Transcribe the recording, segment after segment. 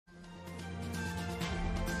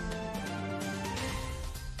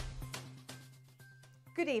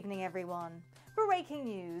Good evening, everyone. Breaking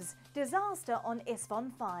news: disaster on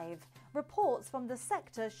Isstvan 5. Reports from the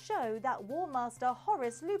sector show that War Master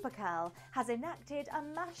Horus Lupercal has enacted a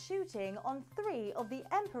mass shooting on 3 of the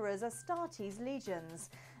Emperor's Astartes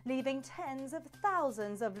legions, leaving tens of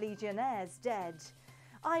thousands of legionnaires dead.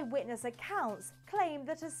 Eyewitness accounts claim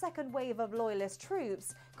that a second wave of loyalist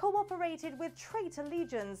troops cooperated with traitor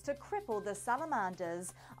legions to cripple the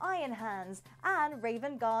Salamanders, Iron Hands and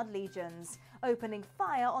Raven Guard legions, opening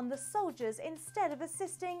fire on the soldiers instead of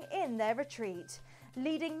assisting in their retreat,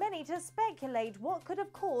 leading many to speculate what could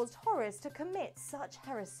have caused Horus to commit such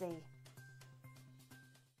heresy.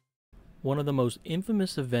 One of the most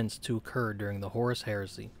infamous events to occur during the Horus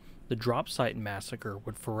heresy, the drop site massacre,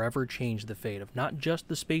 would forever change the fate of not just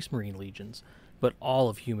the Space Marine legions, but all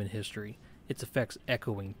of human history, its effects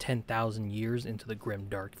echoing 10,000 years into the grim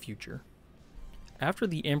dark future. After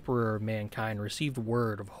the Emperor of Mankind received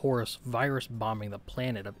word of Horus virus bombing the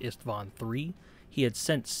planet of Isstvan 3, he had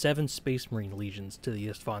sent 7 Space Marine legions to the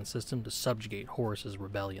Isstvan system to subjugate Horus's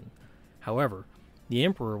rebellion. However, the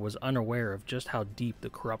Emperor was unaware of just how deep the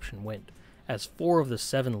corruption went, as 4 of the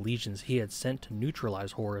 7 legions he had sent to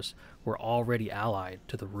neutralize Horus were already allied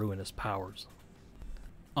to the ruinous powers.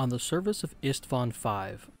 On the surface of Isstvan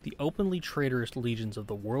 5, the openly traitorous legions of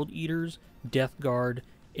the World Eaters, Death Guard,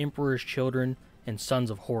 Emperor's Children, and Sons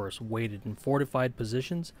of Horus waited in fortified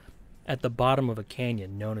positions at the bottom of a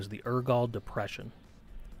canyon known as the Urgal Depression.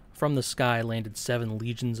 From the sky landed 7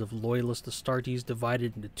 legions of loyalist Astartes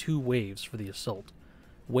divided into 2 waves for the assault.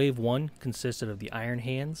 Wave 1 consisted of the Iron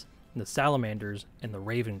Hands, the Salamanders, and the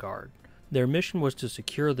Raven Guard. Their mission was to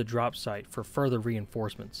secure the drop site for further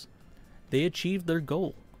reinforcements. They achieved their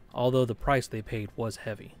goal, although the price they paid was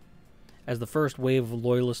heavy. As the first wave of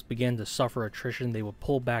loyalists began to suffer attrition, they would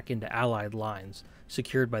pull back into allied lines,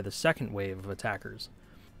 secured by the second wave of attackers.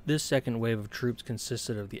 This second wave of troops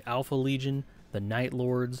consisted of the Alpha Legion, the Night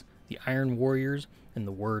Lords, the Iron Warriors, and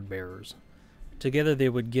the Word Bearers. Together they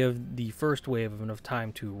would give the first wave enough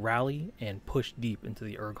time to rally and push deep into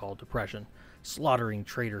the Urgal Depression, slaughtering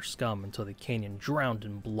traitor scum until the canyon drowned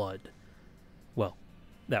in blood. Well,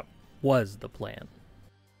 that was the plan.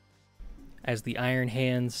 As the Iron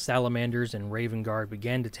Hands, Salamanders, and Raven Guard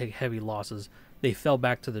began to take heavy losses, they fell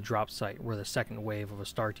back to the drop site where the second wave of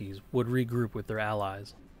Astartes would regroup with their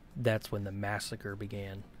allies. That's when the massacre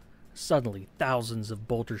began. Suddenly, thousands of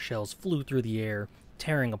bolter shells flew through the air,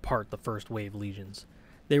 tearing apart the first wave legions.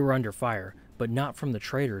 They were under fire, but not from the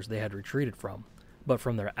traitors they had retreated from, but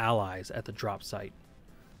from their allies at the drop site.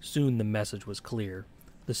 Soon the message was clear.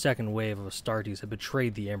 The second wave of Astartes had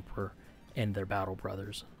betrayed the Emperor and their battle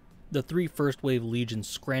brothers. The 3 first wave legions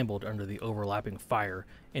scrambled under the overlapping fire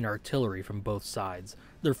and artillery from both sides,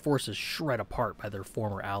 their forces shred apart by their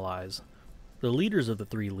former allies. The leaders of the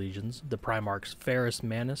 3 legions, the Primarchs Ferrus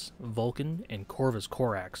Manus, Vulcan, and Corvus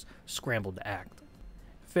Corax, scrambled to act.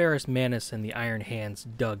 Ferrus Manus and the Iron Hands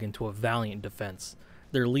dug into a valiant defense,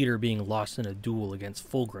 their leader being lost in a duel against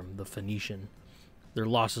Fulgrim the Phoenician. Their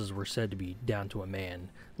losses were said to be down to a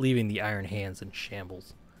man, leaving the Iron Hands in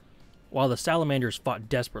shambles. While the Salamanders fought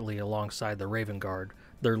desperately alongside the Raven Guard,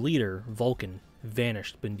 their leader, Vulcan,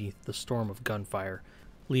 vanished beneath the storm of gunfire,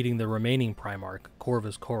 leading the remaining Primarch,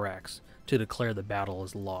 Corvus Corax, to declare the battle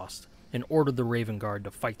as lost, and ordered the Raven Guard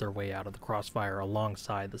to fight their way out of the crossfire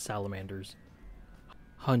alongside the Salamanders.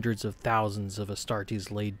 Hundreds of thousands of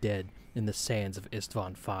Astartes lay dead in the sands of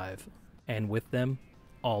Isstvan 5, and with them,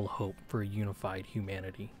 all hope for a unified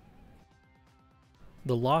humanity.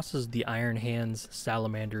 The losses the Iron Hands,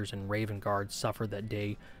 Salamanders, and Raven Guard suffered that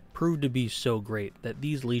day proved to be so great that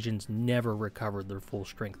these legions never recovered their full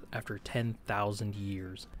strength after 10,000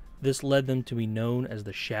 years. This led them to be known as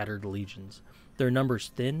the Shattered Legions, their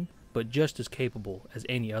numbers thin, but just as capable as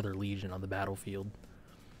any other legion on the battlefield.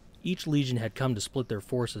 Each legion had come to split their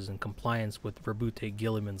forces in compliance with Rabute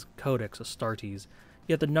Guilliman's Codex Astartes,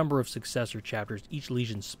 yet the number of successor chapters each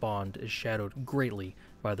legion spawned is shadowed greatly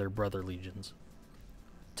by their brother legions.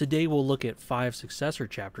 Today we'll look at 5 successor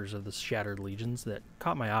chapters of the Shattered Legions that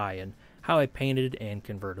caught my eye and how I painted and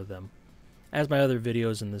converted them. As my other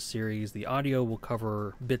videos in this series, the audio will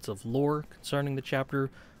cover bits of lore concerning the chapter,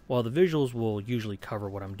 while the visuals will usually cover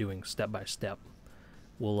what I'm doing step by step.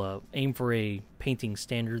 We'll aim for a painting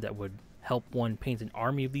standard that would help one paint an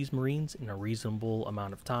army of these Marines in a reasonable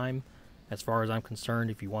amount of time. As far as I'm concerned,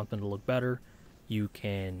 if you want them to look better, you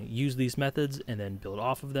can use these methods and then build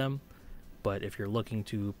off of them. But if you're looking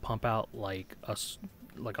to pump out like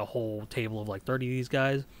a whole table of like 30 of these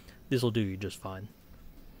guys, this will do you just fine.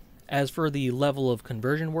 As for the level of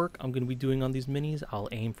conversion work I'm going to be doing on these minis, I'll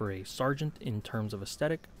aim for a Sergeant in terms of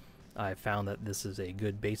aesthetic, I found that this is a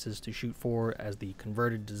good basis to shoot for, as the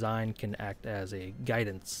converted design can act as a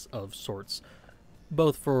guidance of sorts,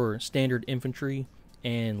 both for standard infantry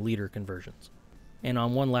and leader conversions. And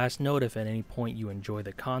on one last note, if at any point you enjoy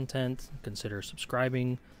the content, consider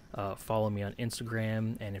subscribing, follow me on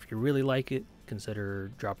Instagram, and if you really like it,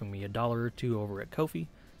 consider dropping me $1 or $2 over at Ko-fi.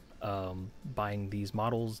 Buying these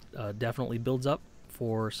models definitely builds up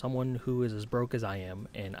for someone who is as broke as I am,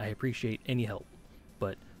 and I appreciate any help.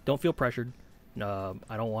 But don't feel pressured. I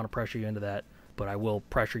don't want to pressure you into that, but I will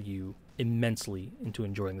pressure you immensely into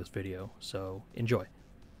enjoying this video, so enjoy.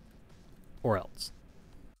 Or else.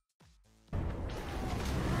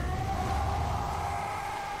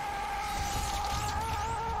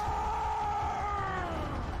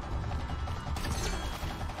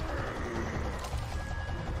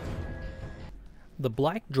 The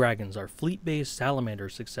Black Dragons are fleet-based Salamander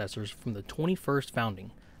successors from the 21st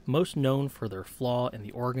founding, most known for their flaw in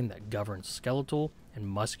the organ that governs skeletal and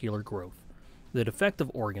muscular growth. The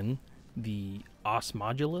defective organ, the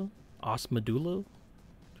osmedulla,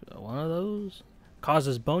 one of those,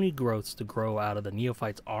 causes bony growths to grow out of the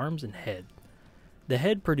neophyte's arms and head. The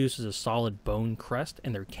head produces a solid bone crest,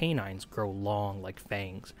 and their canines grow long like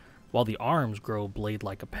fangs, while the arms grow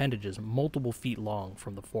blade-like appendages multiple feet long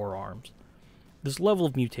from the forearms. This level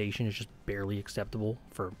of mutation is just barely acceptable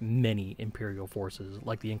for many Imperial forces,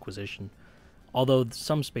 like the Inquisition, although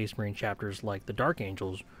some Space Marine chapters, like the Dark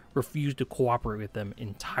Angels, refuse to cooperate with them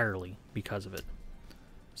entirely because of it.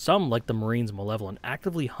 Some, like the Marines Malevolent,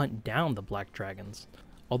 actively hunt down the Black Dragons,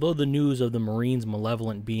 although the news of the Marines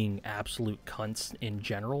Malevolent being absolute cunts in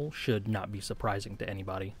general should not be surprising to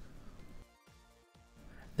anybody.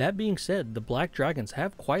 That being said, the Black Dragons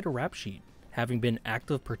have quite a rap sheet, having been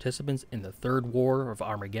active participants in the Third War of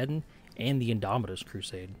Armageddon and the Indomitus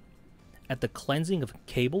Crusade. At the cleansing of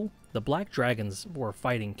Cable, the Black Dragons were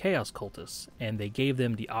fighting Chaos Cultists, and they gave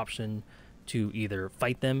them the option to either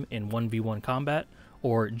fight them in 1v1 combat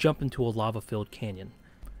or jump into a lava-filled canyon.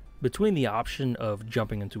 Between the option of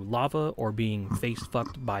jumping into lava or being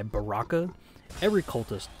face-fucked by Baraka, every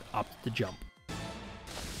cultist opted to jump.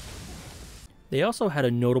 They also had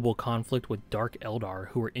a notable conflict with Dark Eldar,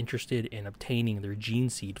 who were interested in obtaining their gene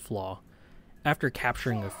seed flaw. After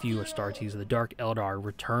capturing a few Astartes, the Dark Eldar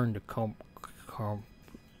returned to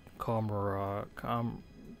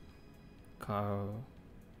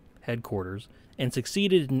headquarters and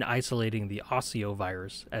succeeded in isolating the Osseo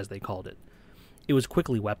virus, as they called it. It was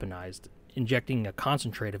quickly weaponized, injecting a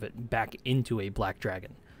concentrate of it back into a Black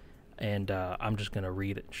Dragon. And I'm just going to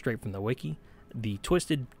read it straight from the wiki. The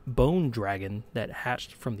twisted bone dragon that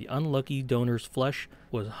hatched from the unlucky donor's flesh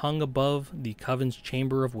was hung above the Coven's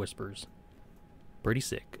Chamber of Whispers. Pretty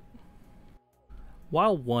sick.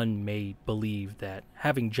 While one may believe that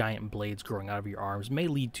having giant blades growing out of your arms may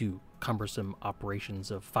lead to cumbersome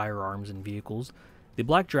operations of firearms and vehicles, the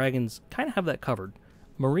Black Dragons kind of have that covered.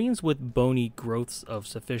 Marines with bony growths of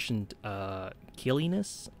sufficient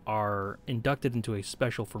killiness are inducted into a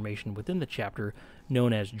special formation within the chapter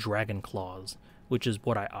known as Dragon Claws, which is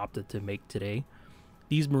what I opted to make today.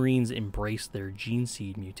 These Marines embrace their gene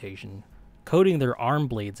seed mutation, coating their arm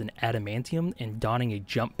blades in adamantium and donning a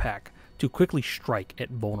jump pack to quickly strike at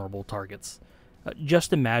vulnerable targets.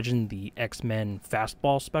 Just imagine the X-Men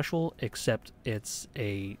fastball special, except it's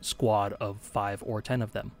a squad of 5 or 10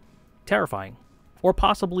 of them. Terrifying. Or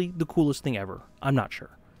possibly the coolest thing ever. I'm not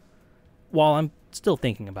sure. While I'm still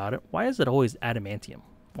thinking about it, why is it always adamantium?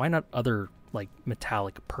 Why not other, like,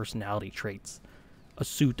 metallic personality traits? A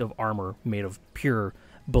suit of armor made of pure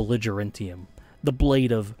belligerantium, the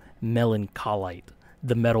blade of melancholite,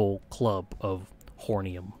 the metal club of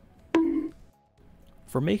hornium.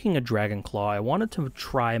 For making a Dragon Claw, I wanted to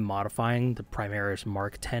try modifying the Primaris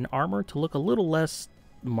Mark 10 armor to look a little less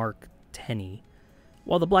Mark 10-y.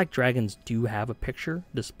 While the Black Dragons do have a picture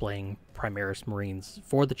displaying Primaris Marines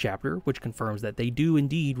for the chapter, which confirms that they do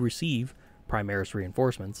indeed receive Primaris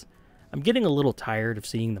reinforcements, I'm getting a little tired of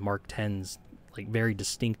seeing the Mark 10's like very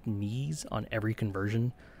distinct knees on every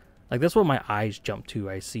conversion. Like, that's what my eyes jump to.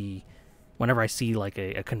 Whenever I see like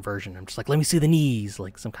a conversion, I'm just like, let me see the knees,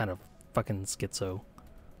 like some kind of fucking schizo.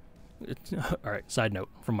 Alright, side note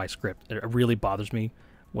from my script, it really bothers me,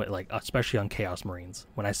 when, like, especially on Chaos Marines.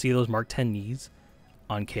 When I see those Mark 10 knees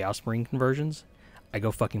on Chaos Marine conversions, I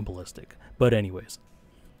go fucking ballistic. But anyways,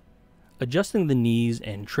 adjusting the knees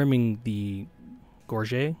and trimming the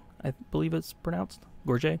gorget, I believe it's pronounced,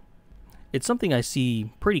 gorget. It's something I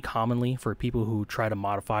see pretty commonly for people who try to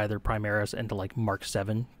modify their Primaris into like Mark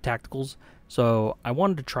 7 tacticals, so I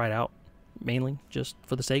wanted to try it out, mainly just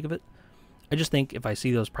for the sake of it. I just think if I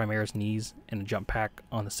see those Primaris knees and a jump pack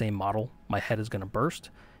on the same model, my head is going to burst.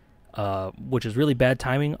 which is really bad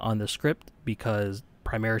timing on the script because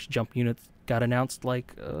Primaris jump units got announced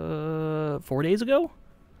like 4 days ago.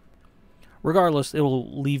 Regardless, it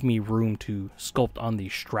will leave me room to sculpt on the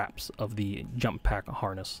straps of the jump pack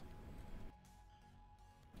harness.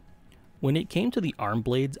 When it came to the arm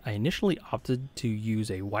blades, I initially opted to use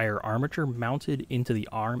a wire armature mounted into the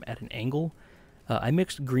arm at an angle. I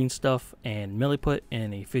mixed green stuff and milliput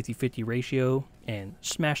in a 50-50 ratio and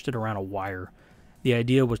smashed it around a wire. The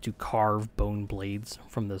idea was to carve bone blades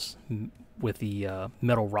from this with the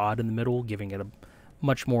metal rod in the middle, giving it a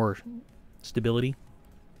much more stability.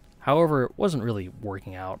 However, it wasn't really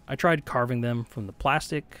working out. I tried carving them from the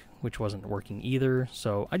plastic, which wasn't working either,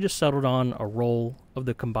 so I just settled on a roll of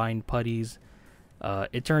the combined putties.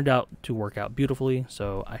 It turned out to work out beautifully,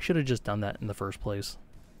 so I should have just done that in the first place.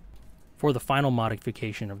 For the final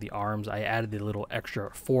modification of the arms, I added the little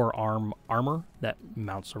extra forearm armor that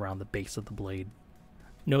mounts around the base of the blade.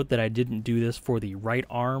 Note that I didn't do this for the right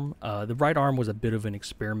arm. The right arm was a bit of an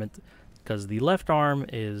experiment because the left arm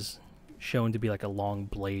is shown to be like a long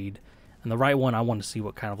blade, and the right one I want to see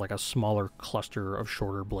what kind of like a smaller cluster of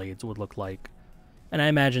shorter blades would look like. And I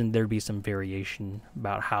imagine there'd be some variation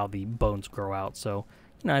about how the bones grow out, so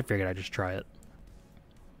I figured I'd just try it.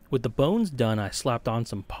 With the bones done, I slapped on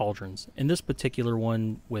some pauldrons, in this particular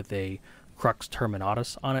one with a Crux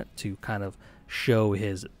Terminatus on it to kind of show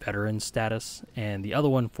his veteran status, and the other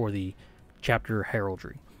one for the chapter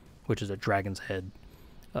heraldry, which is a dragon's head.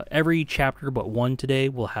 Every chapter but one today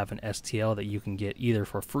will have an STL that you can get either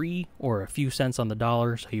for free or a few cents on the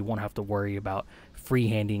dollar, so you won't have to worry about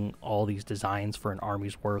freehanding all these designs for an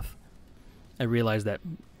army's worth. I realize that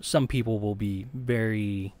some people will be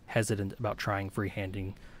very hesitant about trying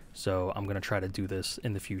freehanding, so I'm going to try to do this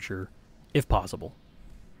in the future, if possible.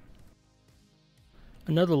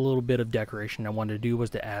 Another little bit of decoration I wanted to do was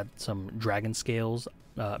to add some dragon scales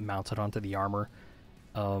mounted onto the armor.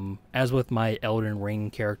 As with my Elden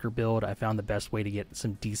Ring character build, I found the best way to get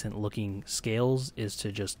some decent looking scales is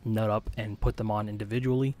to just nut up and put them on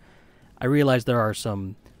individually. I realize there are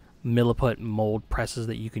some milliput mold presses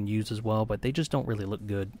that you can use as well, but they just don't really look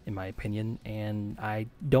good in my opinion, and I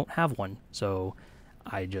don't have one, so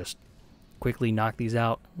I just quickly knocked these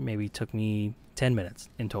out. Maybe took me 10 minutes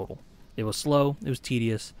in total. It was slow, it was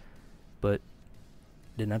tedious, but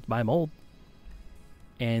didn't have to buy mold.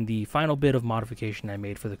 And the final bit of modification I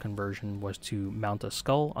made for the conversion was to mount a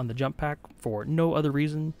skull on the jump pack for no other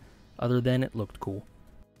reason other than it looked cool.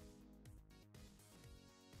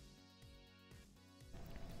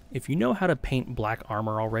 If you know how to paint black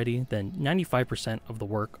armor already, then 95% of the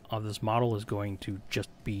work of this model is going to just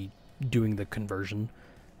be doing the conversion.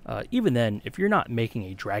 Even then, if you're not making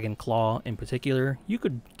a dragon claw in particular, you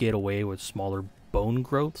could get away with smaller bone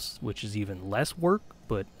growths, which is even less work,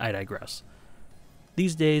 but I digress.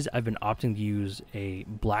 These days, I've been opting to use a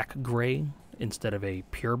black-gray instead of a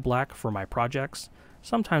pure black for my projects,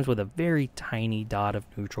 sometimes with a very tiny dot of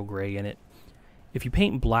neutral gray in it. If you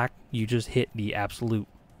paint black, you just hit the absolute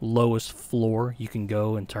lowest floor you can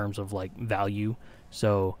go in terms of like value,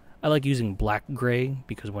 so I like using black-gray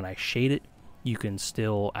because when I shade it, you can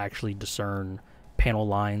still actually discern panel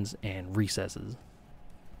lines and recesses.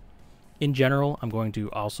 In general, I'm going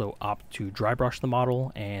to also opt to dry brush the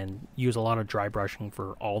model and use a lot of dry brushing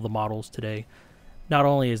for all the models today. Not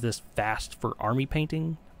only is this fast for army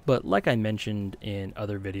painting, but like I mentioned in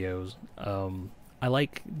other videos, I'm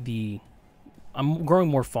growing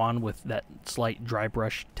more fond with that slight dry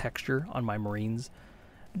brush texture on my Marines.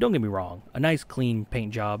 Don't get me wrong, a nice clean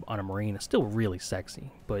paint job on a Marine is still really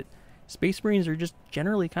sexy, but Space Marines are just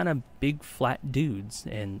generally kind of big flat dudes,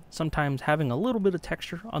 and sometimes having a little bit of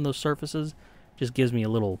texture on those surfaces just gives me a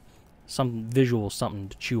little visual something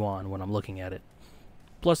to chew on when I'm looking at it.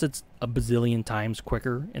 Plus, it's a bazillion times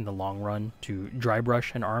quicker in the long run to dry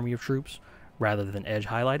brush an army of troops rather than edge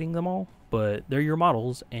highlighting them all, but they're your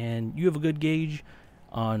models and you have a good gauge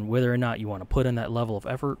on whether or not you want to put in that level of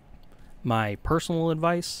effort. My personal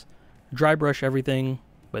advice, dry brush everything,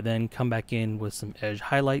 but then come back in with some edge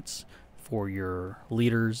highlights for your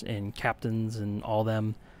leaders and captains and all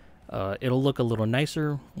them. It'll look a little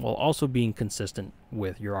nicer while also being consistent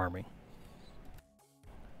with your army.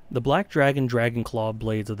 The Black Dragon Dragonclaw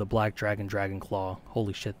blades of the Black Dragon Dragonclaw,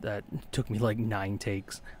 holy shit, that took me like 9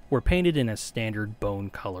 takes, were painted in a standard bone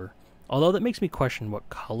color. Although that makes me question what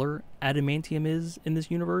color adamantium is in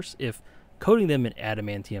this universe, if coating them in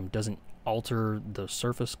adamantium doesn't alter the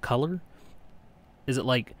surface color. Is it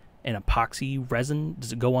like an epoxy resin?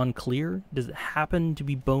 Does it go on clear? Does it happen to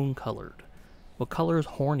be bone colored? What color is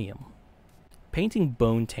hornium? Painting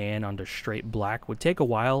bone tan onto straight black would take a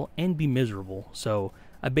while and be miserable, so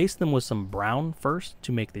I based them with some brown first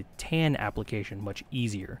to make the tan application much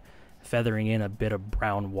easier, feathering in a bit of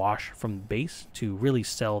brown wash from the base to really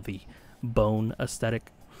sell the bone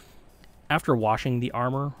aesthetic. After washing the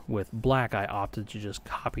armor with black, I opted to just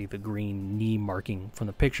copy the green knee marking from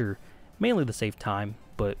the picture, mainly to save time,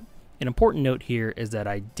 but an important note here is that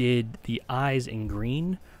I did the eyes in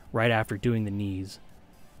green right after doing the knees,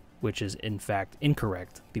 which is in fact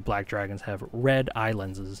incorrect. The black dragons have red eye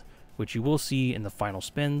lenses, which you will see in the final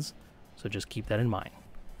spins, so just keep that in mind.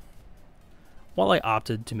 While I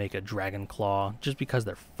opted to make a dragon claw just because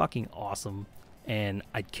they're fucking awesome, and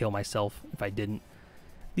I'd kill myself if I didn't,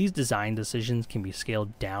 these design decisions can be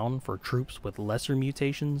scaled down for troops with lesser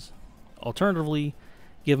mutations. Alternatively,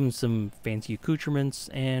 give them some fancy accoutrements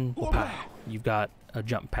and whoop-ah, you've got a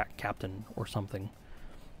jump pack captain or something.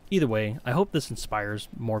 Either way, I hope this inspires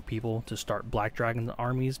more people to start Black Dragon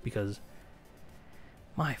armies because,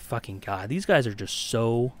 my fucking god, these guys are just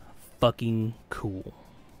so fucking cool.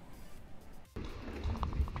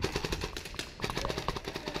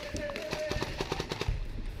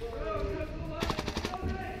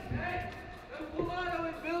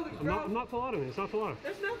 I'm not Filato, it's not Filato.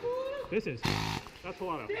 That's not Filato? This is. That's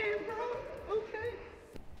Filato. Damn, bro. Okay.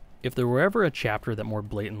 If there were ever a chapter that more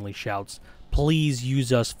blatantly shouts, "Please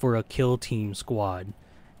use us for a kill team squad,"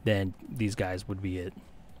 then these guys would be it.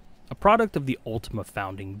 A product of the Ultima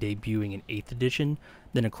founding debuting in 8th edition,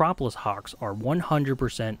 the Necropolis Hawks are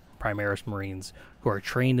 100% Primaris Marines who are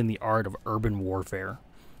trained in the art of urban warfare.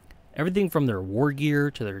 Everything from their war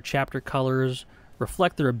gear to their chapter colors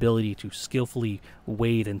reflect their ability to skillfully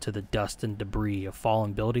wade into the dust and debris of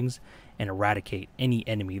fallen buildings and eradicate any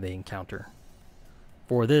enemy they encounter.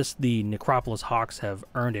 For this, the Necropolis Hawks have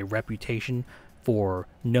earned a reputation for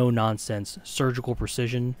no-nonsense surgical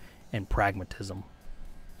precision and pragmatism.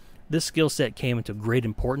 This skill set came into great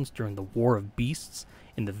importance during the War of Beasts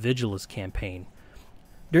in the Vigilus campaign.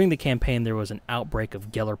 During the campaign, there was an outbreak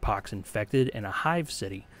of Gellerpox infected in a hive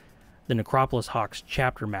city. The Necropolis Hawks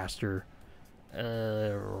chapter master,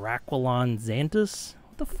 Raquelon Xantus?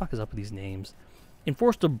 What the fuck is up with these names?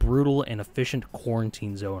 Enforced a brutal and efficient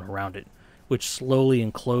quarantine zone around it, which slowly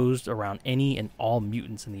enclosed around any and all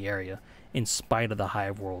mutants in the area, in spite of the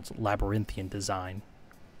Hive World's labyrinthian design.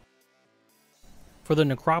 For the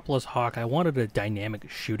Necropolis Hawk, I wanted a dynamic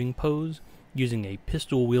shooting pose, using a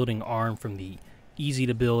pistol-wielding arm from the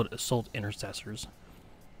easy-to-build Assault Intercessors.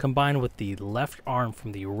 Combined with the left arm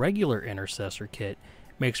from the regular Intercessor kit,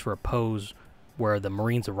 makes for a pose where the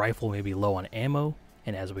Marine's rifle may be low on ammo,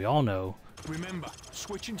 and as we all know, remember,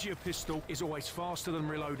 switching to your pistol is always faster than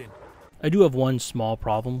reloading. I do have one small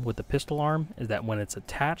problem with the pistol arm, is that when it's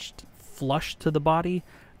attached flush to the body,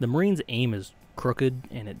 the Marine's aim is crooked,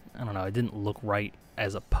 and it didn't look right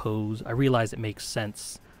as a pose. I realize it makes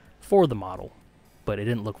sense for the model, but it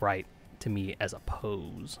didn't look right to me as a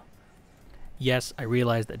pose. Yes, I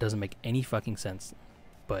realize that doesn't make any fucking sense,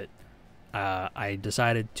 but I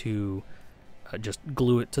decided to just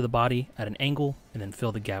glue it to the body at an angle and then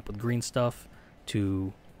fill the gap with green stuff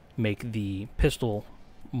to make the pistol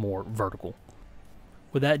more vertical.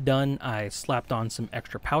 With that done, I slapped on some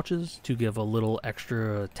extra pouches to give a little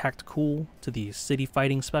extra tactical to the city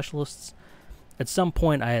fighting specialists. At some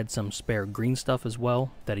point I had some spare green stuff as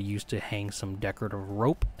well that I used to hang some decorative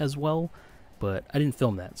rope as well, but I didn't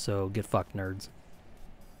film that, so get fucked, nerds.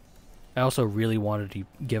 I also really wanted to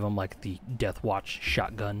give them like the Death Watch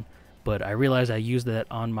shotgun, but I realized I used that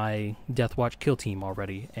on my Death Watch kill team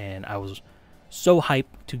already, and I was so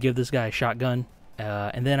hyped to give this guy a shotgun,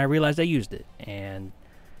 and then I realized I used it, and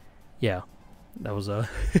yeah, that was that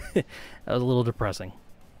was a little depressing.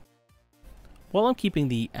 While I'm keeping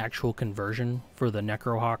the actual conversion for the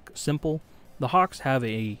Necrohawk simple, the Hawks have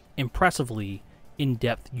a impressively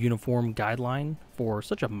in-depth uniform guideline for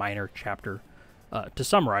such a minor chapter. To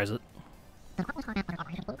summarize it,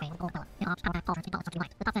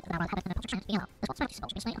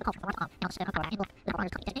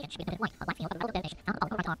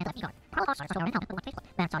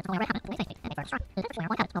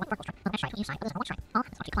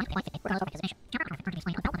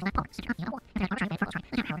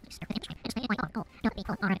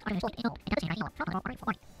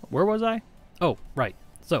 where was I? Oh, right.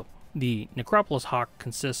 So, the Necropolis Hawk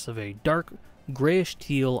consists of a dark grayish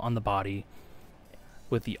teal on the body,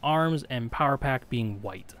 with the arms and power pack being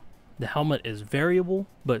white. The helmet is variable,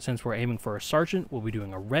 but since we're aiming for a sergeant, we'll be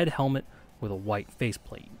doing a red helmet with a white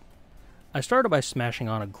faceplate. I started by smashing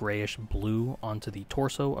on a grayish blue onto the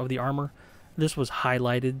torso of the armor. This was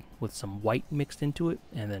highlighted with some white mixed into it,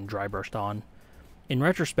 and then dry brushed on. In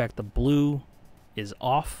retrospect, the blue is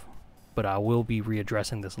off, but I will be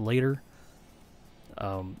readdressing this later.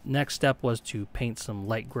 Next step was to paint some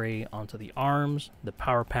light gray onto the arms, the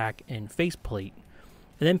power pack, and faceplate,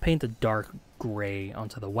 and then paint a dark gray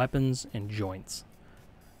onto the weapons and joints.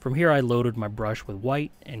 From here I loaded my brush with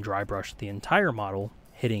white and dry brushed the entire model,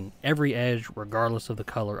 hitting every edge regardless of the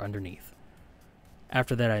color underneath.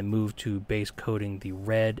 After that I moved to base coating the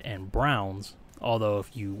red and browns, although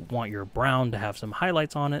if you want your brown to have some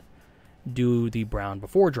highlights on it, do the brown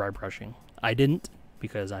before dry brushing. I didn't,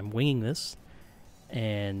 because I'm winging this,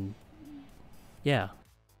 and yeah.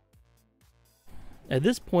 At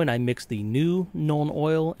this point I mixed the new Nuln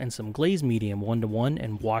Oil and some glaze medium 1:1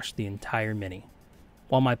 and washed the entire mini.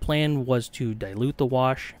 While my plan was to dilute the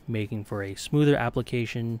wash, making for a smoother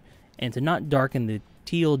application and to not darken the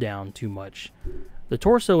teal down too much, the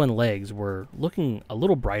torso and legs were looking a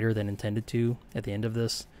little brighter than intended to at the end of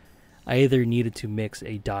this. I either needed to mix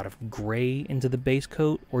a dot of gray into the base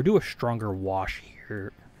coat or do a stronger wash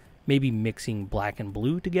here, maybe mixing black and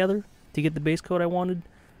blue together to get the base coat I wanted.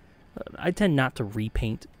 I tend not to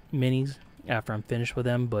repaint minis after I'm finished with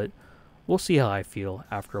them, but we'll see how I feel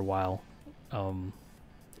after a while.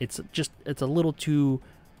 It's a little too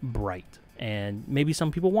bright, and maybe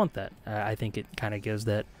some people want that. I think it kind of gives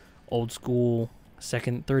that old school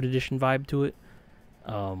 2nd, 3rd edition vibe to it,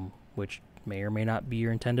 which may or may not be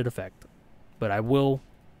your intended effect. But I will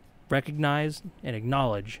recognize and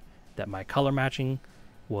acknowledge that my color matching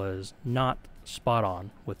was not spot on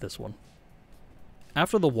with this one.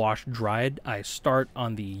 After the wash dried, I start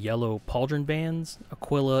on the yellow pauldron bands,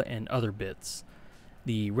 aquila, and other bits.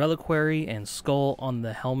 The reliquary and skull on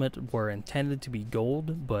the helmet were intended to be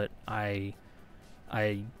gold, but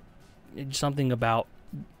something about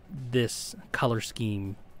this color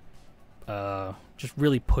scheme just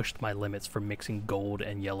really pushed my limits for mixing gold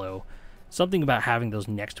and yellow. Something about having those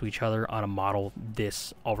next to each other on a model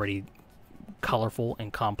this already colorful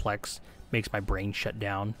and complex makes my brain shut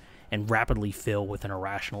down and rapidly fill with an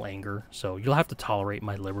irrational anger, so you'll have to tolerate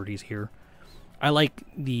my liberties here. I like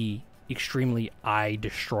the extremely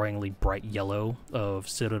eye-destroyingly bright yellow of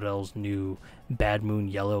Citadel's new Bad Moon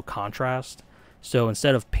yellow contrast, so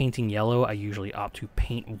instead of painting yellow, I usually opt to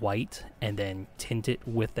paint white and then tint it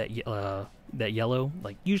with that yellow,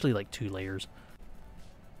 usually 2 layers.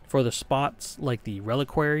 For the spots, like the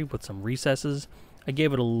reliquary with some recesses, I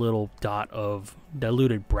gave it a little dot of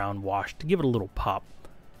diluted brown wash to give it a little pop.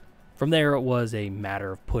 From there, it was a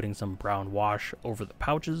matter of putting some brown wash over the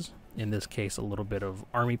pouches, in this case a little bit of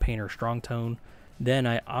Army Painter Strong Tone. Then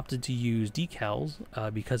I opted to use decals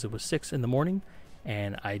because it was 6 in the morning,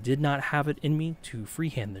 and I did not have it in me to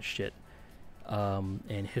freehand this shit.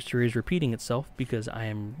 And history is repeating itself because I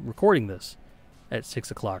am recording this at 6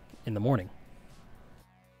 o'clock in the morning.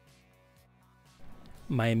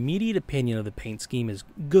 My immediate opinion of the paint scheme is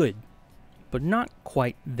good, but not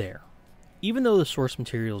quite there. Even though the source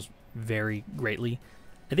materials vary greatly,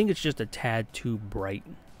 I think it's just a tad too bright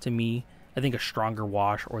to me. I think a stronger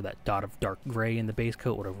wash or that dot of dark gray in the base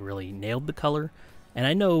coat would have really nailed the color. And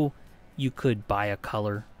I know you could buy a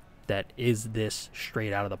color that is this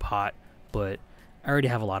straight out of the pot, but I already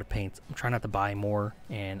have a lot of paints. I'm trying not to buy more,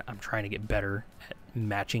 and I'm trying to get better at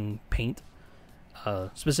matching paint,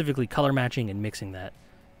 specifically color matching and mixing that.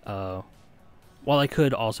 While I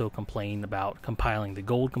could also complain about compiling the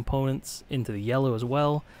gold components into the yellow as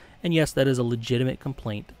well, and yes, that is a legitimate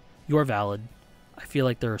complaint. You're valid. I feel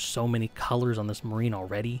like there are so many colors on this Marine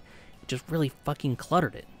already, it just really fucking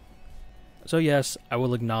cluttered it. So yes, I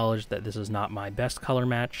will acknowledge that this is not my best color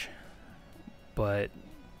match, but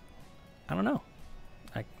I don't know.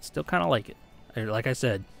 I still kind of like it. Like I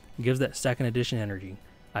said, it gives that 2nd edition energy.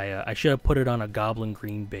 I should have put it on a goblin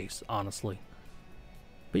green base, honestly.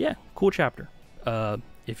 But yeah, cool chapter.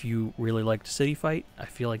 If you really liked City Fight, I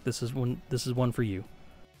feel like this is one for you.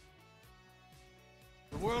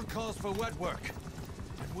 The world calls for wet work,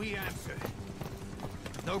 and we answer.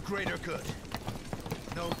 No greater good.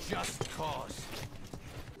 No just cause.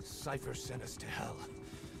 Cypher sent us to hell.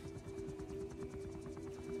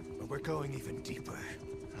 But we're going even deeper.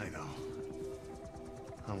 I know.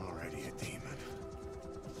 I'm already a demon.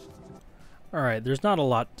 Alright, there's not a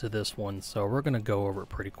lot to this one, so we're going to go over it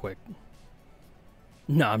pretty quick.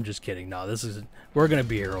 No, I'm just kidding. No, we're going to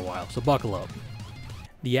be here a while, so buckle up.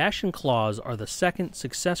 The Ashen Claws are the 2nd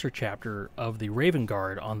successor chapter of the Raven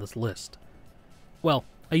Guard on this list. Well,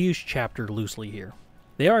 I use chapter loosely here.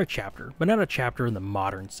 They are a chapter, but not a chapter in the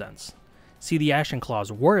modern sense. See, the Ashen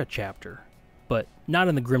Claws were a chapter, but not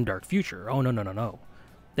in the grimdark future. Oh, no.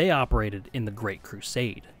 They operated in the Great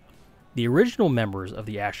Crusade. The original members of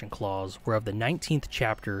the Ashen Claws were of the 19th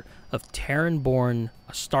chapter of Terran-born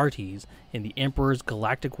Astartes in the Emperor's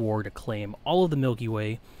galactic war to claim all of the Milky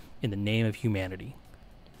Way in the name of humanity.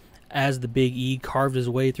 As the Big E carved his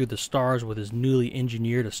way through the stars with his newly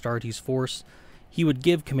engineered Astartes force, he would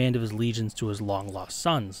give command of his legions to his long-lost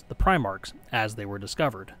sons, the Primarchs, as they were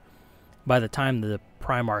discovered. By the time the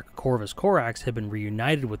Primarch Corvus Corax had been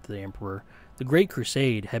reunited with the Emperor, the Great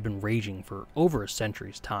Crusade had been raging for over a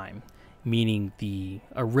century's time, meaning the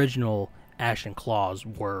original Ashen Claws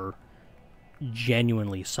were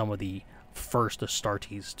genuinely some of the first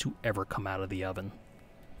Astartes to ever come out of the oven.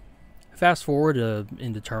 Fast forward an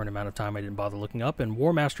indeterminate amount of time I didn't bother looking up, and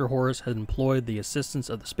War Master Horus had employed the assistance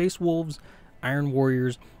of the Space Wolves, Iron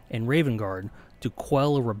Warriors, and Raven Guard to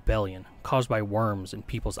quell a rebellion caused by worms in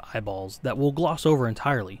people's eyeballs that we'll gloss over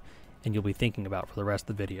entirely, and you'll be thinking about for the rest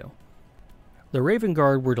of the video. The Raven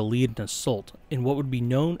Guard were to lead an assault in what would be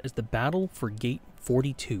known as the Battle for Gate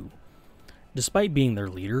 42. Despite being their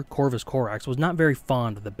leader, Corvus Corax was not very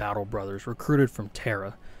fond of the Battle Brothers recruited from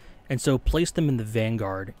Terra, and so placed them in the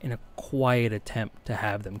vanguard in a quiet attempt to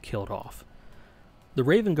have them killed off. The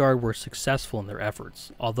Raven Guard were successful in their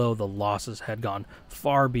efforts, although the losses had gone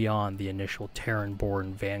far beyond the initial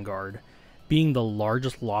Terran-born vanguard, being the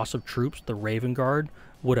largest loss of troops the Raven Guard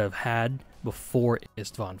would have had before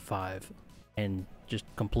Istvan V, and just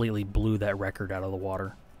completely blew that record out of the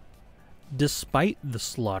water. Despite the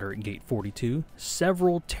slaughter at Gate 42,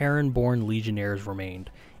 several Terran-born legionnaires remained,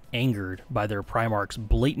 angered by their Primarch's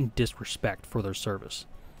blatant disrespect for their service.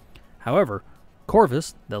 However,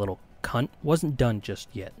 Corvus, that little cunt, wasn't done just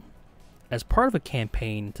yet. As part of a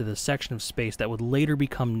campaign to the section of space that would later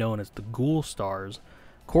become known as the Ghoul Stars,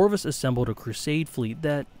 Corvus assembled a crusade fleet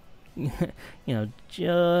that,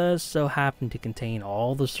 just so happened to contain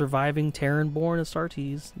all the surviving Terran-born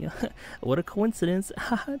Astartes. What a coincidence.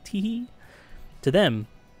 Tee. To them,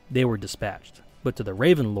 they were dispatched, but to the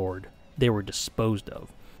Raven Lord, they were disposed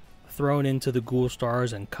of, thrown into the Ghoul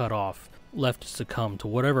Stars and cut off, left to succumb to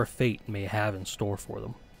whatever fate may have in store for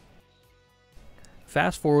them.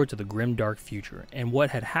 Fast forward to the grim dark future, and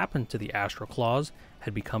what had happened to the Ashen Claws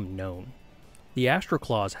had become known. The Ashen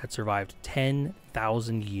Claws had survived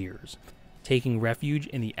 10,000 years, taking refuge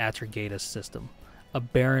in the Atargatis system, a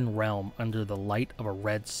barren realm under the light of a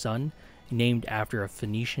red sun, named after a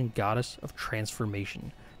Phoenician goddess of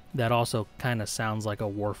transformation. That also kinda sounds like a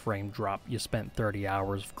Warframe drop you spent 30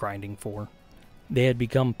 hours grinding for. They had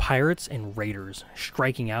become pirates and raiders,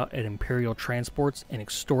 striking out at Imperial transports and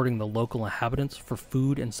extorting the local inhabitants for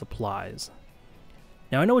food and supplies.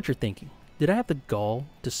 Now I know what you're thinking. Did I have the gall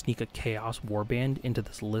to sneak a Chaos Warband into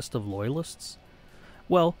this list of loyalists?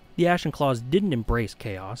 Well, the Ashen Claws didn't embrace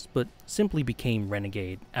Chaos, but simply became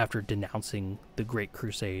renegade after denouncing the Great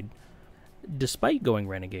Crusade. Despite going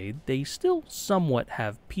renegade, they still somewhat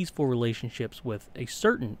have peaceful relationships with a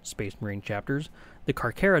certain Space Marine chapters, the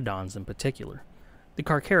Carcharodons in particular. The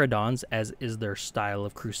Carcharodons, as is their style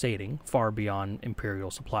of crusading, far beyond Imperial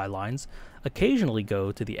supply lines, occasionally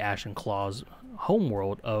go to the Ashen Claws'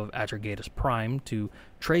 homeworld of Atargatis Prime to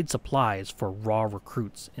trade supplies for raw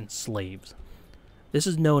recruits and slaves. This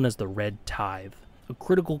is known as the Red Tithe, a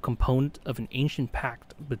critical component of an ancient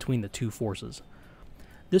pact between the two forces.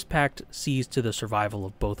 This pact sees to the survival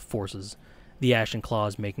of both forces, the Ashen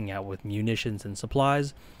Claws making out with munitions and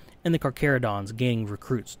supplies, and the Carcharodons gaining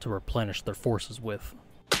recruits to replenish their forces with.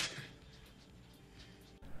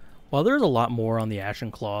 While there's a lot more on the Ashen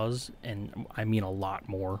Claws, and I mean a lot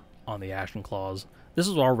more on the Ashen Claws, this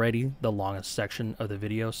is already the longest section of the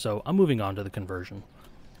video, so I'm moving on to the conversion.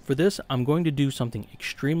 For this, I'm going to do something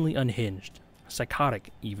extremely unhinged,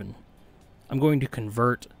 psychotic even. I'm going to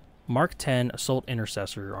convert Mark 10 Assault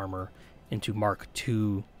Intercessor armor into Mark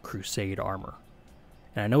 2 Crusade armor.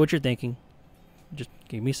 And I know what you're thinking. Just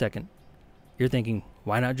give me a second. You're thinking,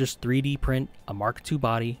 why not just 3D print a Mark II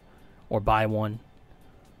body or buy one?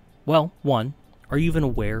 Well, one, are you even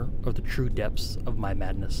aware of the true depths of my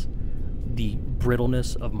madness? The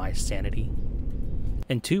brittleness of my sanity?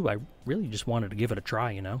 And two, I really just wanted to give it a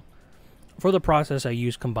try, For the process, I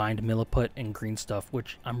used combined milliput and green stuff,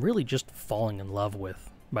 which I'm really just falling in love with,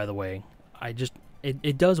 by the way.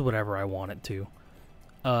 It does whatever I want it to.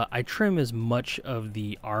 I trim as much of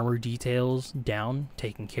the armor details down,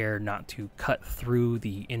 taking care not to cut through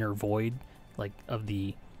the inner void, of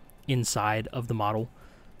the inside of the model,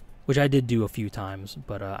 which I did do a few times,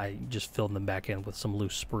 but I just filled them back in with some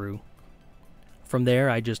loose sprue. From there,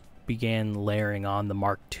 I just began layering on the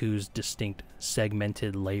Mark II's distinct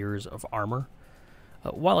segmented layers of armor.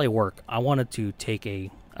 While I work, I wanted to take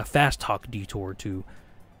a fast talk detour to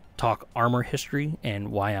talk armor history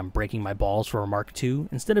and why I'm breaking my balls for a Mark II,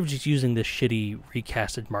 instead of just using this shitty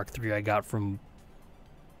recasted Mark III I got from...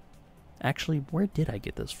 Actually, where did I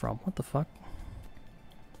get this from? What the fuck?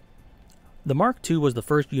 The Mark II was the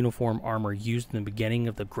first uniform armor used in the beginning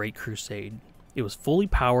of the Great Crusade. It was fully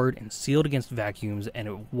powered and sealed against vacuums, and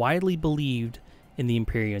it was widely believed in the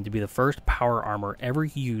Imperium to be the first power armor ever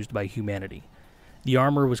used by humanity. The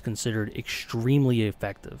armor was considered extremely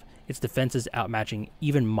effective, its defenses outmatching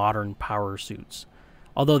even modern power suits.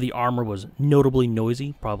 Although the armor was notably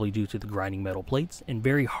noisy, probably due to the grinding metal plates, and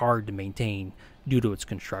very hard to maintain due to its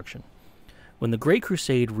construction. When the Great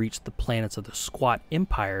Crusade reached the planets of the Squat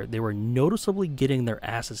Empire, they were noticeably getting their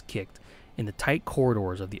asses kicked in the tight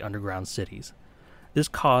corridors of the underground cities. This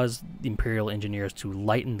caused the Imperial engineers to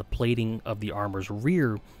lighten the plating of the armor's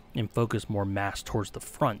rear and focus more mass towards the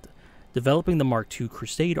front, developing the Mark II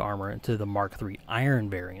Crusade armor into the Mark III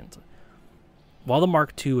Iron variant. While the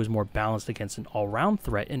Mark II is more balanced against an all-round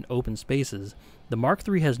threat in open spaces, the Mark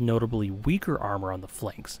III has notably weaker armor on the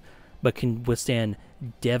flanks, but can withstand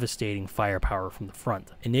devastating firepower from the front,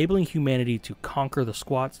 enabling humanity to conquer the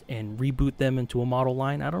squats and reboot them into a model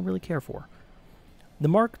line I don't really care for. The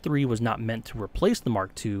Mark III was not meant to replace the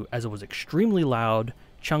Mark II, as it was extremely loud,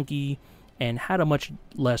 chunky, and had a much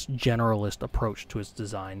less generalist approach to its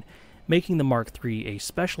design, making the Mark III a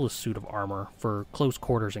specialist suit of armor for close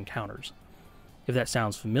quarters encounters. If that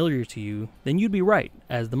sounds familiar to you, then you'd be right,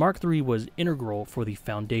 as the Mark III was integral for the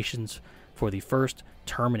foundations for the first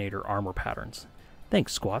Terminator armor patterns.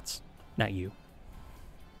 Thanks, squats. Not you.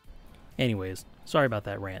 Anyways, sorry about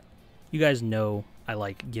that rant. You guys know I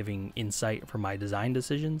like giving insight for my design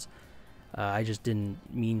decisions. I just didn't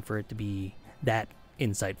mean for it to be that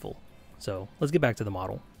insightful. So let's get back to the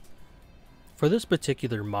model. For this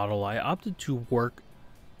particular model, I opted to work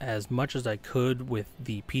as much as I could with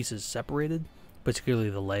the pieces separated, particularly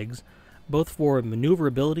the legs, both for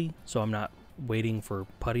maneuverability, so I'm not waiting for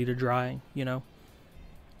putty to dry, you know.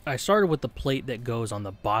 I started with the plate that goes on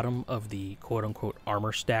the bottom of the quote-unquote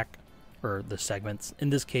armor stack, or the segments. In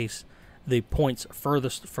this case, the points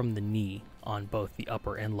furthest from the knee on both the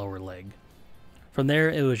upper and lower leg. From there,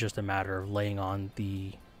 it was just a matter of laying on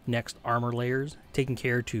the next armor layers, taking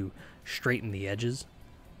care to straighten the edges.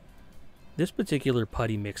 This particular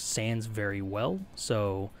putty mix sands very well,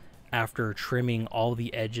 so after trimming all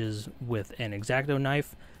the edges with an X-Acto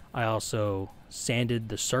knife, I also sanded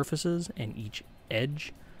the surfaces and each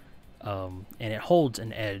edge, and it holds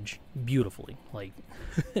an edge beautifully. Like,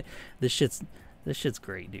 this shit's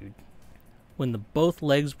great, dude. When both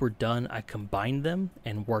legs were done, I combined them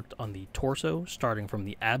and worked on the torso, starting from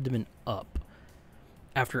the abdomen up.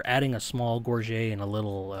 After adding a small gorget and a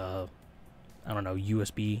little, I don't know,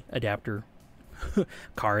 USB adapter,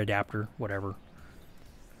 car adapter, whatever,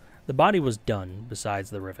 the body was done besides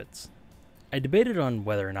the rivets. I debated on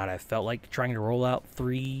whether or not I felt like trying to roll out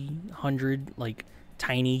 300, like,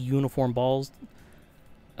 tiny uniform balls.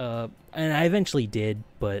 And I eventually did,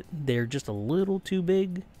 but they're just a little too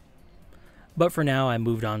big. But for now, I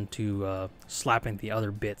moved on to slapping the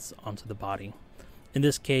other bits onto the body. In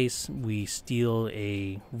this case, we steal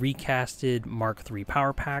a recasted Mark III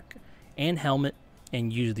power pack and helmet,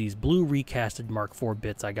 and use these blue recasted Mark IV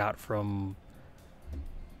bits I got from...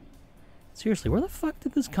 Seriously, where the fuck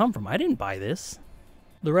did this come from? I didn't buy this.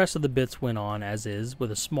 The rest of the bits went on as is, with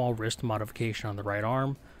a small wrist modification on the right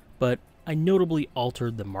arm, but I notably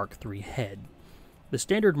altered the Mark III head. The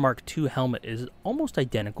standard Mark II helmet is almost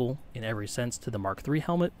identical in every sense to the Mark III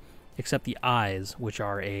helmet, except the eyes, which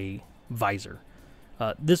are a visor.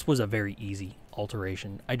 This was a very easy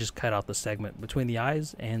alteration. I just cut out the segment between the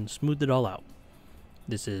eyes and smoothed it all out.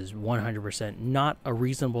 This is 100% not a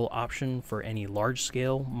reasonable option for any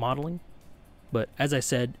large-scale modeling. But as I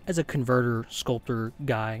said, as a converter sculptor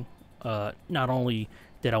guy, not only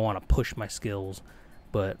did I want to push my skills,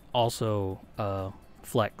 but also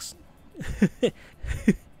flex.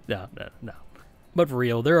 No. But for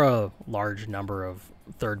real, there are a large number of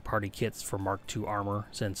third-party kits for Mark II armor,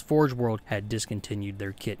 since Forge World had discontinued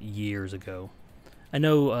their kit years ago. I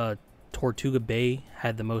know Tortuga Bay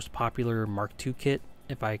had the most popular Mark II kit,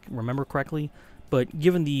 if I remember correctly, but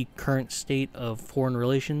given the current state of foreign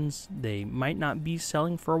relations, they might not be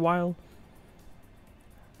selling for a while.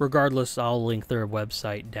 Regardless, I'll link their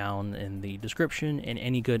website down in the description, and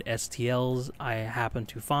any good STLs I happen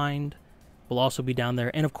to find will also be down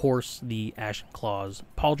there, and of course the Ashen Claws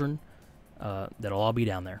pauldron, that'll all be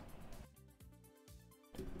down there.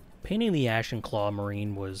 Painting the Ashen Claw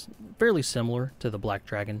Marine was fairly similar to the Black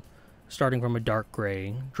Dragon, starting from a dark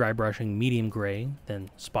gray, dry brushing medium gray, then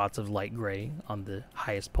spots of light gray on the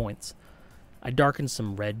highest points. I darkened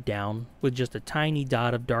some red down with just a tiny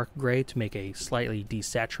dot of dark gray to make a slightly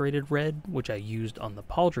desaturated red, which I used on the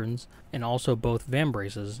pauldrons, and also both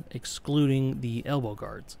vambraces, excluding the elbow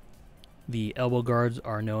guards. The elbow guards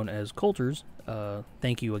are known as coulters.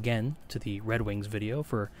 Thank you again to the Red Wings video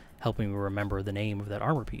for helping me remember the name of that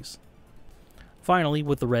armor piece. Finally,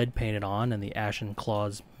 with the red painted on and the Ashen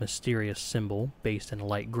Claws mysterious symbol based in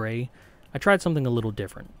light gray, I tried something a little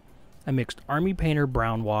different. I mixed Army Painter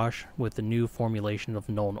brown wash with the new formulation of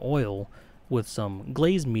Nuln oil with some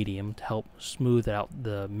glazed medium to help smooth out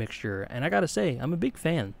the mixture, and I gotta say, I'm a big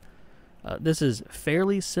fan. This is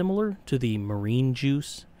fairly similar to the marine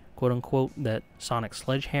juice, quote-unquote, that Sonic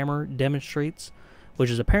Sledgehammer demonstrates, which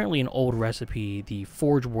is apparently an old recipe the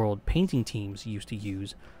Forge World painting teams used to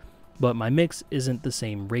use, but my mix isn't the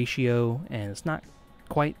same ratio, and it's not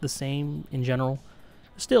quite the same in general.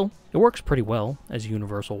 Still, it works pretty well as a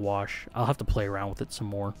universal wash. I'll have to play around with it some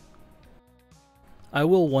more. I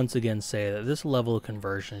will once again say that this level of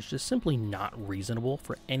conversion is just simply not reasonable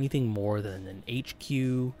for anything more than an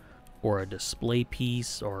HQ or a display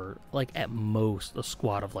piece, or like at most a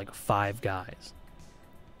squad of like 5 guys.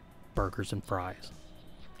 Burgers and fries.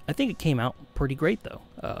 I think it came out pretty great though.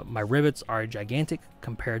 My rivets are gigantic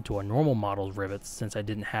compared to a normal model's rivets since I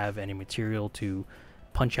didn't have any material to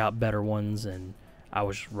punch out better ones, and I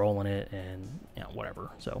was just rolling it and whatever.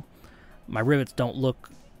 So my rivets don't look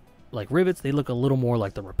like rivets, they look a little more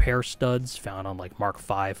like the repair studs found on like Mark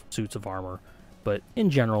V suits of armor. But in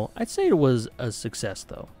general, I'd say it was a success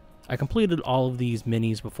though. I completed all of these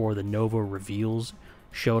minis before the Nova reveals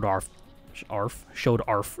showed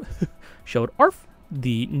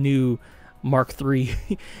the new Mark III,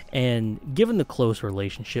 and given the close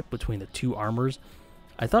relationship between the two armors,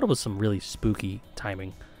 I thought it was some really spooky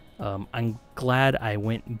timing. I'm glad I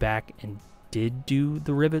went back and did do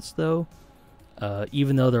the rivets though.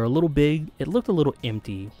 Even though they're a little big, it looked a little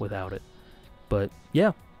empty without it. But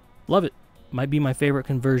yeah, love it. Might be my favorite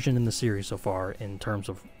conversion in the series so far in terms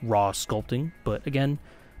of raw sculpting, but again,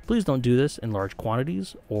 please don't do this in large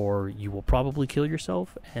quantities or you will probably kill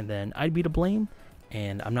yourself and then I'd be to blame,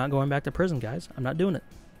 and I'm not going back to prison, guys. I'm not doing it.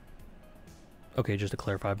 Okay, just to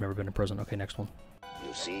clarify, I've never been to prison. Okay, next one.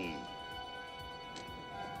 You see,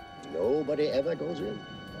 nobody ever goes in.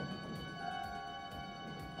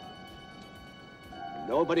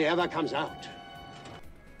 Nobody ever comes out.